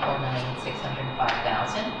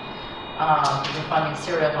 $24,605,000, refunding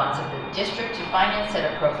serial bonds of the district to finance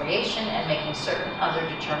said appropriation and making certain other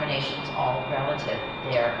determinations all relative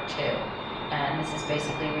thereto. And this is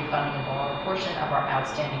basically refunding of all or a portion of our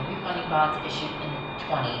outstanding refunding bonds issued in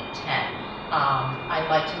 2010. I'd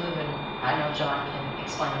like to move, and I know John can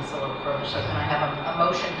explain this a little further, so can I have a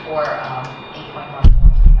motion for 8.14?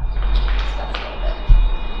 Discuss a little bit.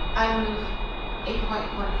 I move 8.14.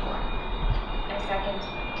 I second.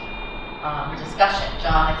 Discussion.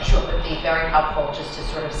 John, I think it would be very helpful just to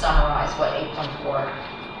sort of summarize what 8.4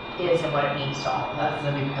 is and what it means to all of us.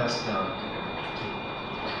 Let me pass it down.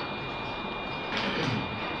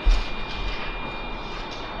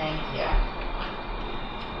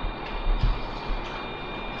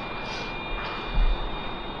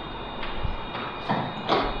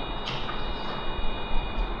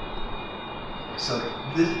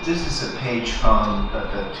 This is a page from the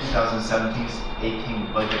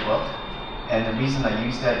 2017-18 budget book, and the reason I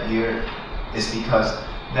use that year is because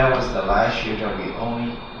that was the last year that we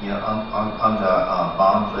only, on the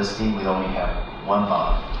bond listing, we only have one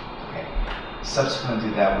bond. Okay. Subsequent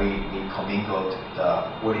to that, we commingled the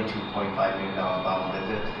 $42.5 million bond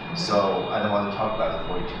with it. So I don't want to talk about the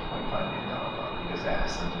 $42.5 million bond because that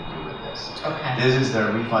has something to do with this. Okay. This is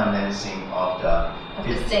the refinancing of the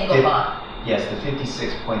single bond. Yes, the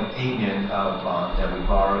 $56.8 million bond that we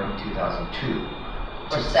borrowed in 2002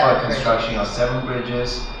 For construction of 7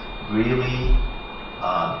 bridges, Greeley,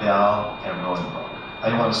 Bell, and Rolingbrook. I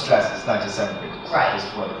don't want to stress it's not just 7 bridges. Right. It's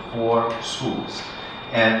for the 4 schools.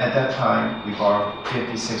 And at that time, we borrowed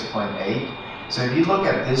 56.8. So if you look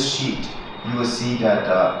at this sheet, you will see that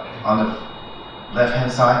on the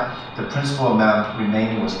left-hand side, the principal amount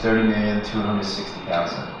remaining was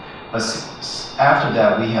 $30,260,000. But after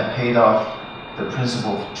that, we have paid off the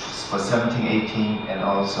principal for 17-18 and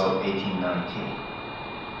also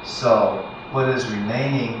 18-19. So what is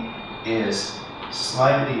remaining is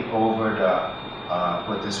slightly over the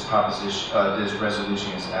what this proposition, this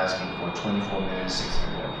resolution is asking for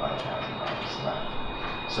 $24,605,000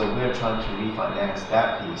 left. So we're trying to refinance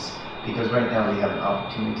that piece because right now we have an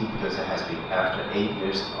opportunity because it has been after 8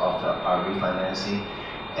 years of our refinancing,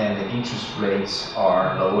 and the interest rates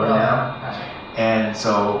are lower now. Right. And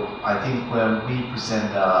so I think when we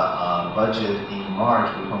present the budget in March,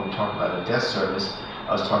 when we talk about the debt service,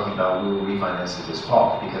 I was talking about we will refinance it this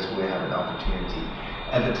fall because we have an opportunity.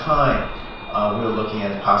 At the time, we were looking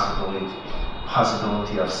at the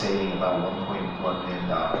possibility of saving about $1.1 million.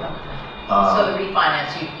 So the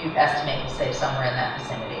refinance, you estimate will save somewhere in that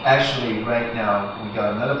vicinity? Actually, right now, we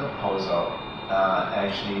got another proposal,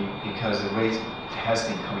 actually, because the rate has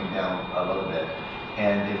been coming down a little bit.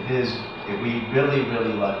 And if we really,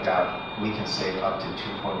 really luck out, we can save up to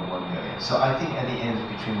 $2.1 million. So I think at the end,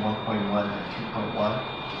 between 1.1 and 2.1.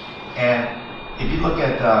 And if you look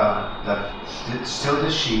at still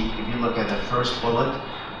this sheet, if you look at the first bullet,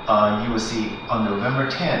 you will see on November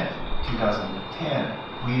 10, 2010,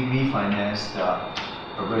 we refinanced the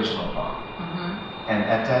original bond. Mm-hmm. And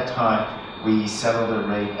at that time, we settled the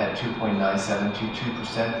rate at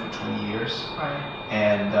 2.9722% for 20 years. Right.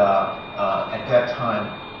 And at that time,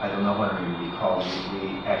 I don't know whether you recall,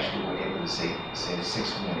 we actually were able to save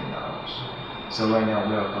 $6 million. So right now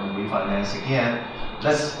we are going to refinance again.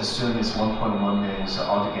 Let's assume it's 1.1 million, so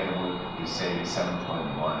altogether we'll be saving 7.1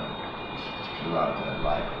 throughout the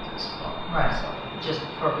life of this bond. Right. So, Just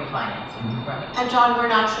for refinancing. Mhm. Right. And John, we're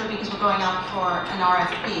not sure because we're going out for an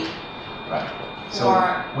RFP right. So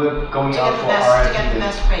For- we're going to out get the for best, RFP. to get the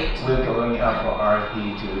best rate. We're going out for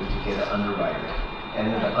RFP to get an underwriter. And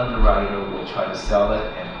then the underwriter will try to sell it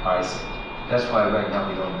and price it. That's why right now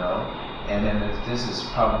we don't know. And then this is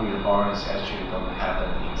probably the borrowing is actually going to happen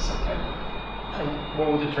in September. And what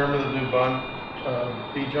will determine the new bond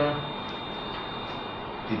be, John?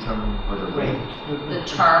 Determine what the rate. The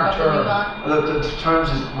term of the new bond? The terms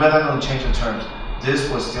is, we're not going to change the terms. This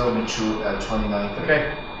will still mature at 29/30.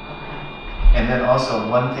 Okay. And then also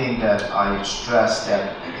one thing that I stressed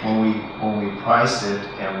that when we price it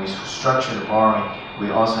and we structure the borrowing,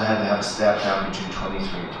 we also had to have a step down between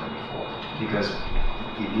 23 and 24. Because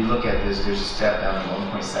if you look at this, there's a step down of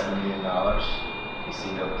 $1.7 million. You see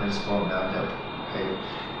the principal amount that we paid,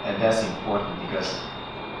 and that's important because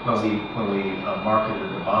when we marketed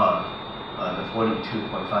the bond, the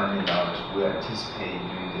 $42.5 million, we're anticipating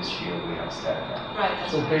during this year we have a step down. Right,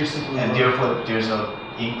 that's So right. basically, And therefore, there's an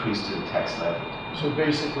increase to the tax levy. we're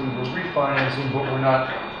refinancing, but we're not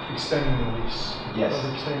extending the lease. Yes.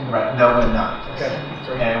 We're extending the- Right, no, we're not. Okay.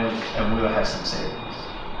 Great. And we will have some savings.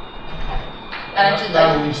 And I just,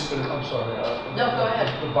 Not a lease, but I'm sorry. No, go ahead.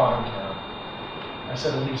 The bond term. I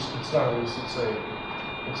said a lease, it's not a lease, it's a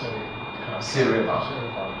Serial bond.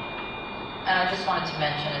 Serial bond. And I just wanted to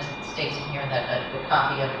mention, as it states in here, that the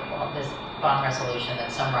copy of this bond resolution that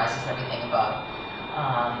summarizes everything above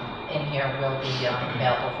in here will be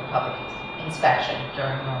available for public inspection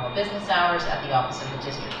during normal business hours at the office of the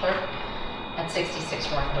district clerk at 66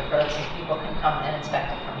 Northwood Road, so people can come and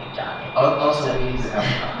inspect it from you, John. if you Also, so. we need to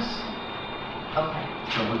advertise. Okay,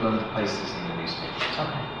 So we're going to place this in the newspaper.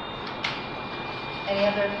 okay. Any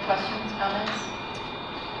other questions, comments?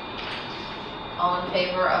 All in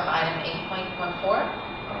favor of item 8.14?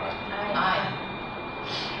 Aye.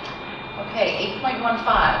 Okay,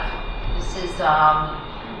 8.15. This is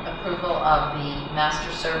approval of the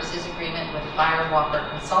master services agreement with Firewalker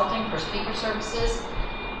Consulting for speaker services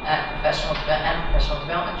and professional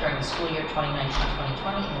development during the school year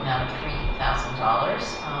 2019-2020 in the amount of $3,000. Can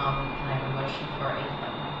I have a motion for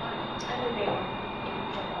 8.15? I would make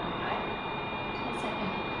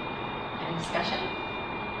discussion?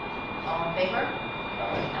 All in favor?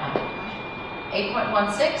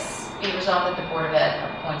 8.16, be resolved that the Board of Ed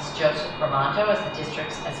appoints Joseph Ramondo as the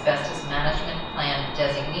district's asbestos management plan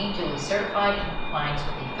designee, duly certified in compliance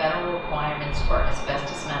with the federal requirements for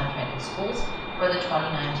asbestos management in schools for the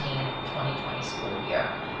 2019-2020 school year.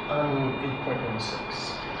 8.16.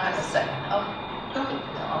 I will second. Oh, Go ahead.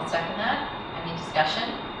 I'll second that. Any discussion?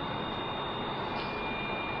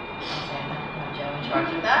 I'll say that. We have Joe in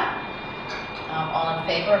charge of that. All in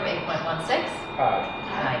favor of 8.16?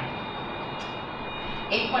 Aye.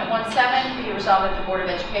 8.17, be resolved that the Board of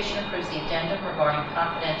Education approves the addendum regarding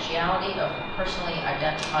confidentiality of personally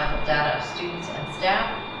identifiable data of students and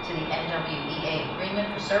staff to the NWEA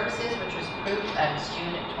agreement for services, which was approved at its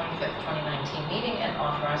June 25th, 2019 meeting and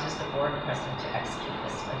authorizes the Board President to execute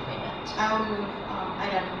this agreement. I will move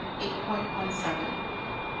item 8.17.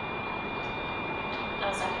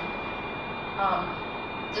 I'll second.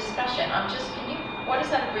 Discussion, what is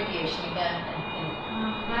that abbreviation again?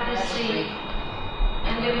 That is the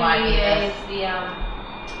Remind me of NWEA this. is the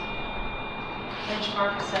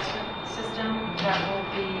benchmark assessment system that will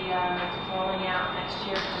be rolling out next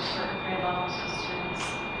year for certain grade levels of students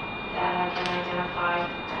that have been identified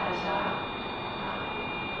as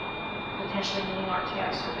potentially needing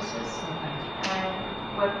RTI services. And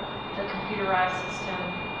what the computerized system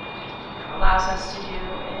allows us to do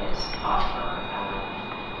is offer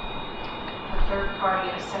a third-party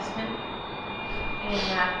assessment in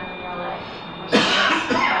math and ELA for students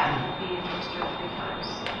that will be administered 3 times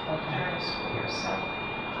during the school year. So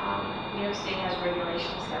New York State has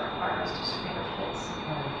regulations that require us to screen our kids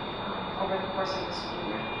over the course of the school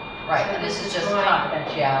year. Right, So and this is just going-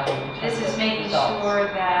 confidentiality. in terms This is of making results. sure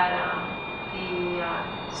that the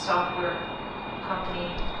software company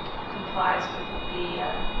complies with the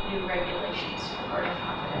new regulations regarding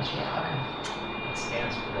confidentiality. It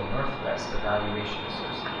stands for the Northwest Evaluation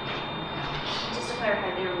Association. Just to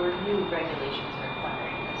clarify, there were new regulations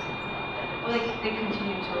requiring this. It's not that Well, they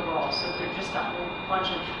continue to evolve, so they're just a whole bunch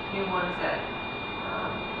of new ones that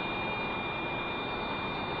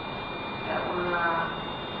were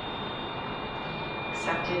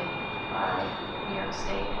accepted by New York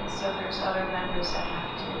State, and so there's other vendors that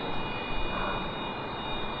have to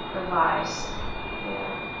revise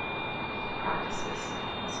their practices.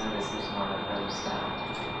 And so this is one of those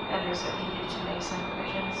vendors that needed to make some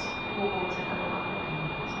revisions. Google was another one.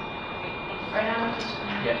 Right now,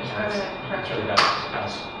 Yeah, it's really about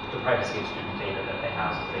the privacy of student data that they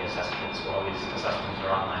house as they assess kids. So all these assessments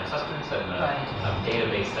are online assessments, and the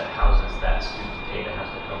database that houses that student data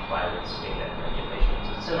has to comply with state ed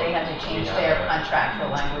regulations. And So they have to change their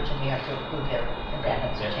contractual language and we have to approve their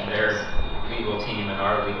addendums or and changes. their legal team and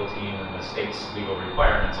our legal team and the state's legal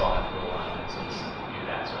requirements all have to align, and so this is to do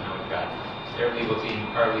that. So now we've got their legal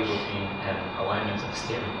team, our legal team, and alignments of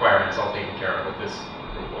state requirements all taken care of with this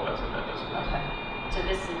approval. That's what that does. Okay. So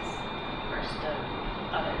this is first of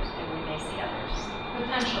others, and we may see others.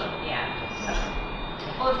 potentially. Yeah.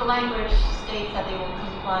 Well, if the language states that they will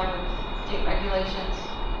comply with state regulations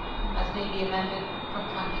as may be amended from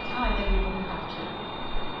time to time, then we wouldn't have to.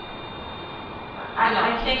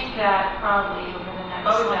 I think that probably over the next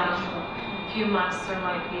Oh, sure. few months, there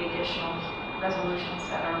might be additional resolutions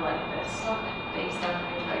that are like this, Okay. based on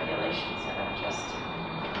new regulations that are just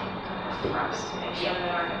coming up for us to make sure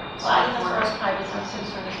that our. Well, I think as far as privacy is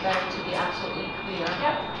concerned, it's better to be absolutely clear.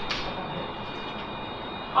 Yep.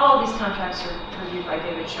 All of these contracts are reviewed by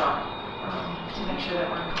David Shaw to make sure that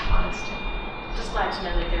we're in compliance too. Just glad to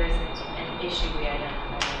know that there isn't an issue we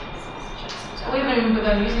identified. This is just. We haven't even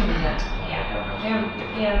begun using them yet.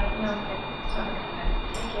 Yeah. No. Sorry.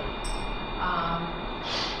 Thank you.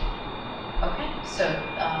 Okay, so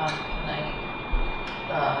can I,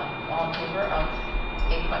 all in favor of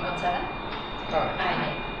 8.17?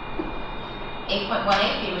 Aye.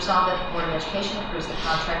 8.18, be resolved that the Board of Education approves the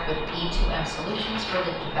contract with E2M Solutions for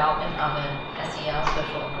the development of an SEL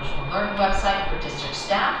social emotional learning website for district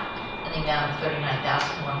staff in the amount of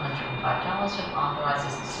 $39,105 and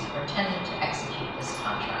authorizes the superintendent to execute this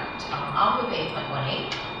contract. I'll move 8.18.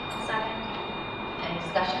 Second. Any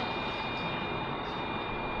discussion?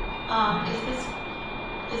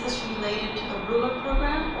 Is this related to the ruler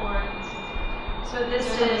program or? So this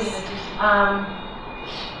Is there something in is, addition?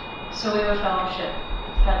 so we have a fellowship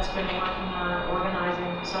that's been working on organizing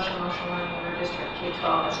social emotional learning in our district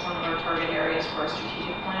K-12 as one of our target areas for our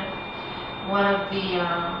strategic plan. One of the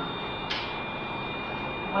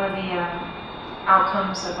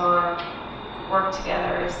outcomes of our work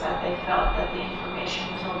together is that they felt that the information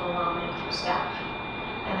was overwhelming for staff.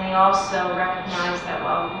 And they also recognize that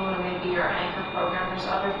while Luna may be our anchor program, there's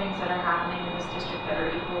other things that are happening in this district that are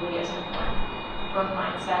equally as important. Growth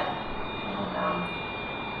mindset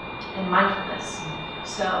and mindfulness.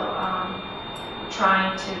 So we're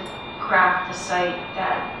trying to craft a site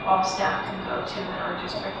that all staff can go to in our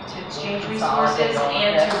district to exchange resources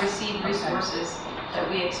and to receive resources that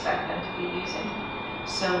we expect them to be using.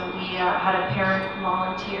 So we had a parent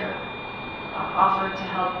volunteer offer to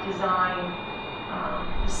help design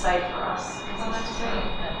the site for us. Oh, that's great.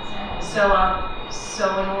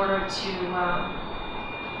 So in order to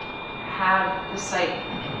have the site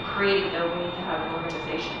created, though, we need to have an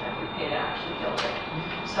organization that we pay to actually build it.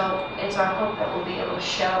 So it's our hope that we'll be able to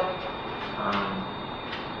show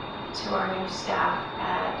to our new staff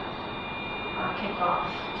at kickoff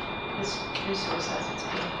this resource as it's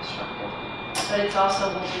being constructed. But it's also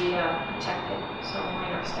will be protected, so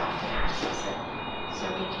only our staff can access it. So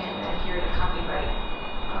we can adhere to copyright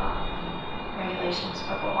regulations,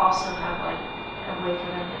 but we'll also have like a way for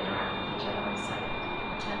them to interact with each other on site.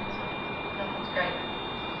 That's great.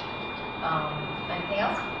 Anything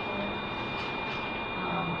else?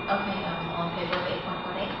 Okay, all in favor of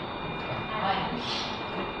 8.18? Aye.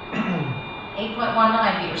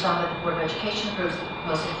 8.19, be resolved that the Board of Education approves the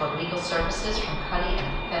proposal for legal services from Cuddy and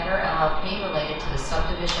Feder LLP related to the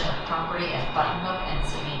subdivision of property at Buttonhook and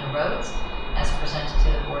Sabina Roads as presented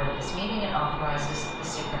to the Board at this meeting and authorizes the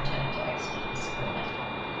superintendent to execute this agreement.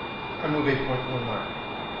 I move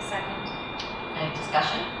 8.19. Second. Any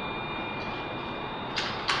discussion?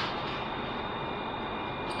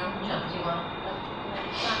 No?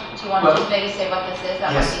 John, do you want to just maybe say what this is?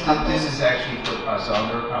 That Yes, might be helpful. this is actually for our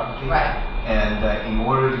Zonda property. Right. And in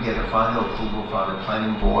order to get a final approval from the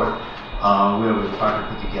planning board, we are required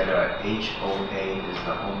to put together a HOA, is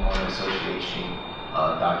the homeowner association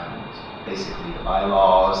document. Basically the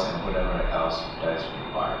bylaws and whatever else that is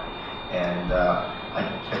required. And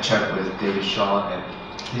I checked with David Shaw, and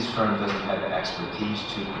his firm doesn't have the expertise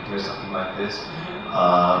to prepare something like this.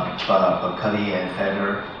 But Cuddy and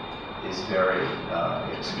Feder is very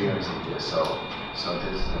experienced in this, so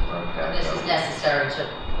this is the firm that This is necessary to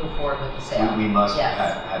move forward with the sale. we must Yes.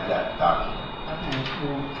 have that document. Okay.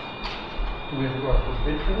 Do we have to go out for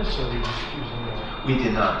bid for this, or are we just using the? We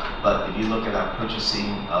did not, but if you look at our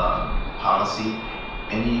purchasing policy,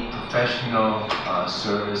 any professional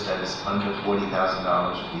service that is under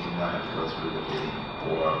 $40,000, we do not have to go through the bidding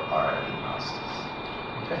or RFP process.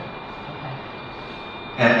 Okay. Okay.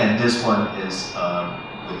 And this one is,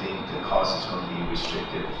 within the cost is going to be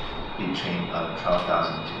restricted between $12,000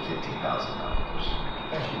 to $15,000.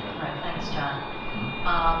 Thank you. All right, thanks, John.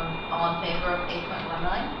 All in favor of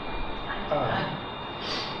 8.19? Aye.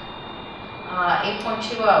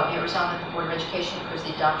 8.20, be it resolved that the Board of Education approves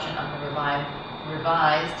the adoption of the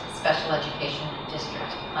revised Special Education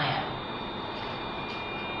District Plan.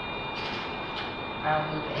 I'll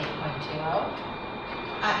move 8.20.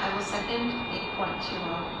 I will second 8.20.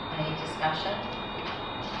 Any discussion?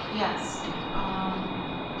 Yes.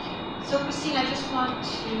 So Christine, I just want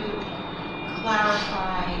to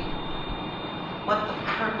clarify what the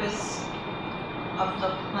purpose of the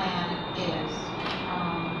plan is.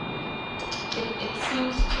 It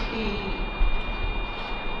seems to be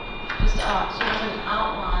just sort of an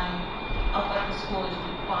outline of what the school is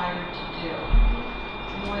required to do,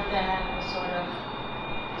 more than a sort of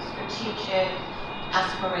strategic,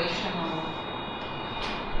 aspirational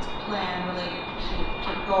plan related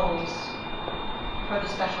to goals for the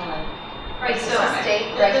special ed. Right, so department. a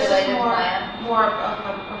state This is regulated more- plan. More of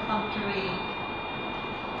a perfunctory.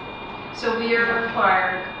 So we are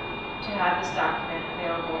required to have this document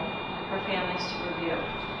available for families to review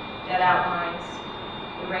that outlines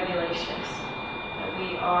the regulations that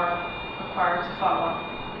we are required to follow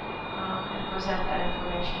and present that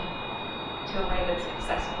information to a way that's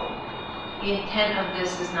accessible. The intent of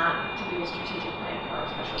this is not to be a strategic plan for our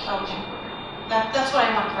special education program. That's what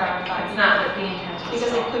I want to clarify. It's not that the intent is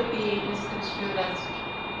Because it to. could be misconstrued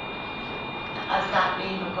as that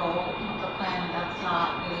being the goal of the plan, and that's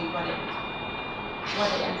not really what it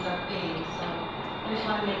ends up being, so I just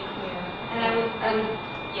want to make clear. And I would,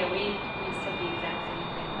 yeah, we said the exact same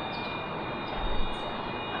thing last year.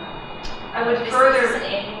 I would This further. is an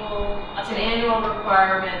annual. It's an annual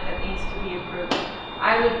requirement that needs to be approved.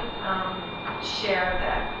 I would share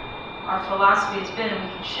that our philosophy has been, and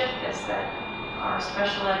we can shift this, that our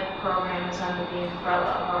special ed program is under the umbrella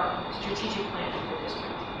of our strategic plan for the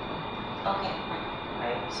district. Okay,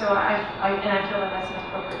 Right? So I feel that that's an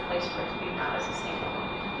appropriate place for it to be, not as a standalone.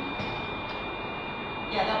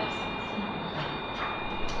 yeah, that makes sense.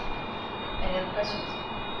 Any other questions?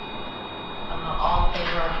 All in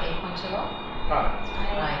favor of 8.20?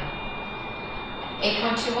 Aye.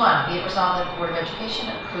 8.21, be it resolved that the Board of Education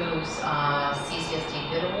approves CCSD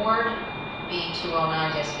bid award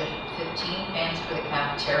B209-15, fans for the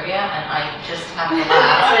cafeteria, and I just have to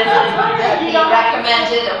laugh. The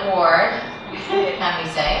recommended award, can we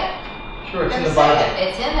say it? Sure, it's in the Say Bible. it.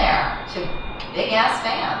 It's in there to big ass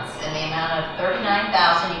fans in the amount of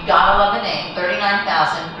 $39,000. You gotta love the name.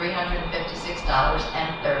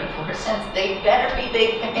 $39,356.34. They better be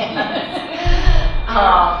big fans.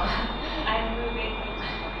 I'm moving.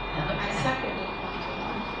 I second it.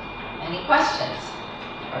 Any questions?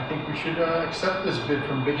 I think we should accept this bid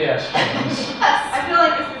from Big Ass Fans. I feel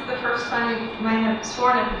like this is the first time we might have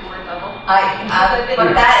sworn at the board level.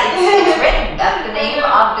 But that it's written. That's the name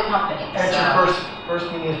of the company. That's so. your first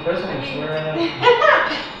meeting as president. Swear in.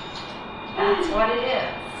 That's what it is.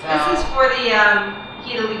 So. This is for the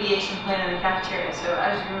heat alleviation plan in the cafeteria. So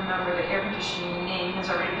as you remember, the air conditioning name has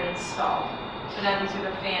already been installed. So now these are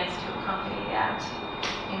the fans to accompany that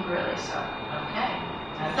in Greeley. So Okay.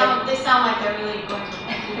 They sound like they're really going to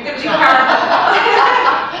they're going to be powerful.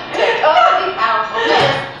 They're going to be powerful.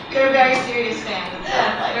 Yes. They're very serious fans. It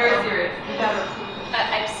sounds like. Very serious. You better approve it.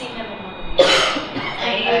 I've seen them in movies.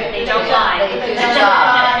 They don't They lie. do the They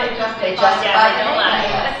job. justify. They Yeah, justify they the don't lie.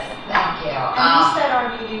 name. Yes. Thank you. And you said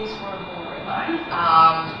our meetings were boring.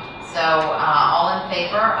 So all in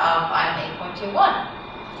favor of item 8.21?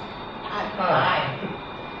 Aye.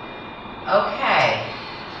 Okay.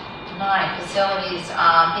 9, facilities.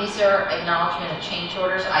 These are acknowledgement of change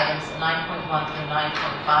orders, items 9.1 through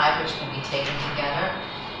 9.5, which can be taken together.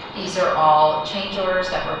 These are all change orders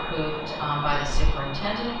that were approved by the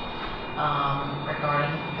superintendent regarding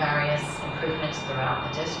various improvements throughout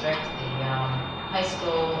the district, the high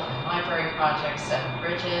school and library projects, 7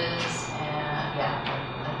 bridges, and yeah,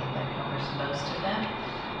 I think that covers most of them.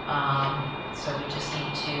 So we just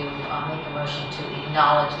need to make a motion to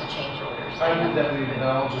acknowledge the change orders. I move that we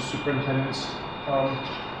acknowledge the superintendent's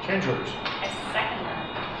change orders. I second that.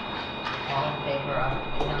 All in favor of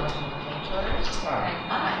acknowledging the change orders? Aye.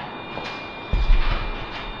 Aye.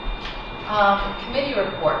 Committee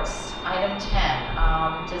reports, item 10.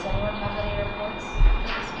 Does anyone have any reports for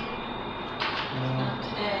this meeting? Not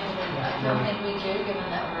today. I don't think we do, given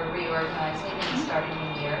that we're reorganizing and starting a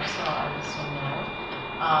new year, so I would assume no.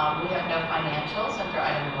 We have no financials under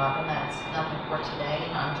item 11, that's nothing for today.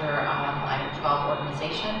 Under item 12,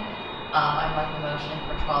 organization, I'd like a motion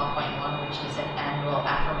for 12.1, which is an annual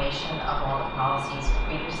affirmation of all the policies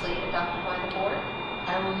previously adopted by the board.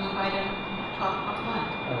 I will move item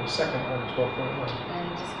 12.1. Second item 12.1.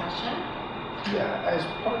 Any discussion? Yeah, as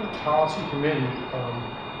part of the policy committee,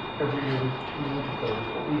 every year we look at those,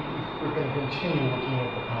 but we're going to continue looking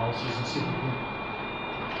at the policies and see if we can,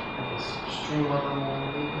 I guess, streamline them more.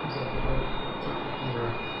 Is that the right?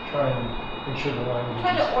 We're trying to make sure the language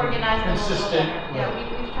Try to is organize them a little consistent. better. Yeah,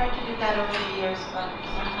 we've tried to do that over the years, but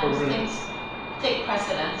sometimes Over the- things take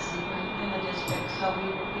precedence in the district, so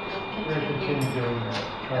we will We're going to continue. continue doing that,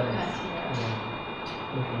 trying to, Okay.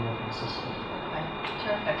 make it more consistent. Okay,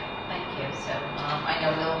 terrific, thank you. So I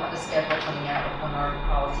know we'll have a schedule coming out of when our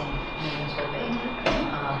policy meetings will be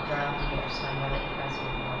throughout the year, so I know that you guys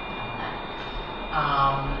will be working on that.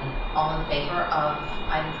 All in favor of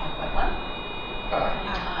item 12.1?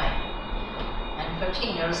 Aye. And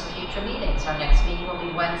 13, notice of future meetings. Our next meeting will be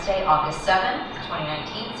Wednesday, August 7th,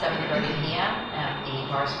 2019, 7:30 p.m. at the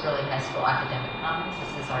Horace Greeley High School Academic Commons.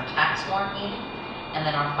 This is our tax warrant meeting. And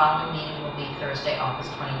then our following meeting will be Thursday, August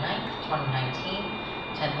 29th, 2019,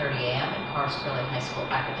 10:30 a.m. at Horace Greeley High School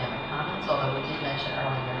Academic Commons. Although we did mention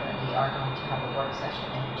earlier that we are going to have a work session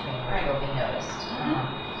in between, which will be noticed.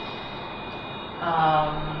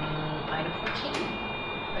 Item 14,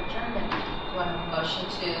 adjournment. Do I have a motion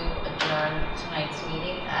to adjourn tonight's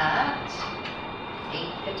meeting at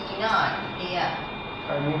 8:59 p.m.?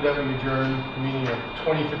 I move that we adjourn the meeting at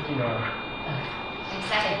 20:59.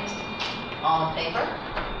 Second. All in favor?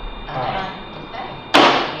 Aye.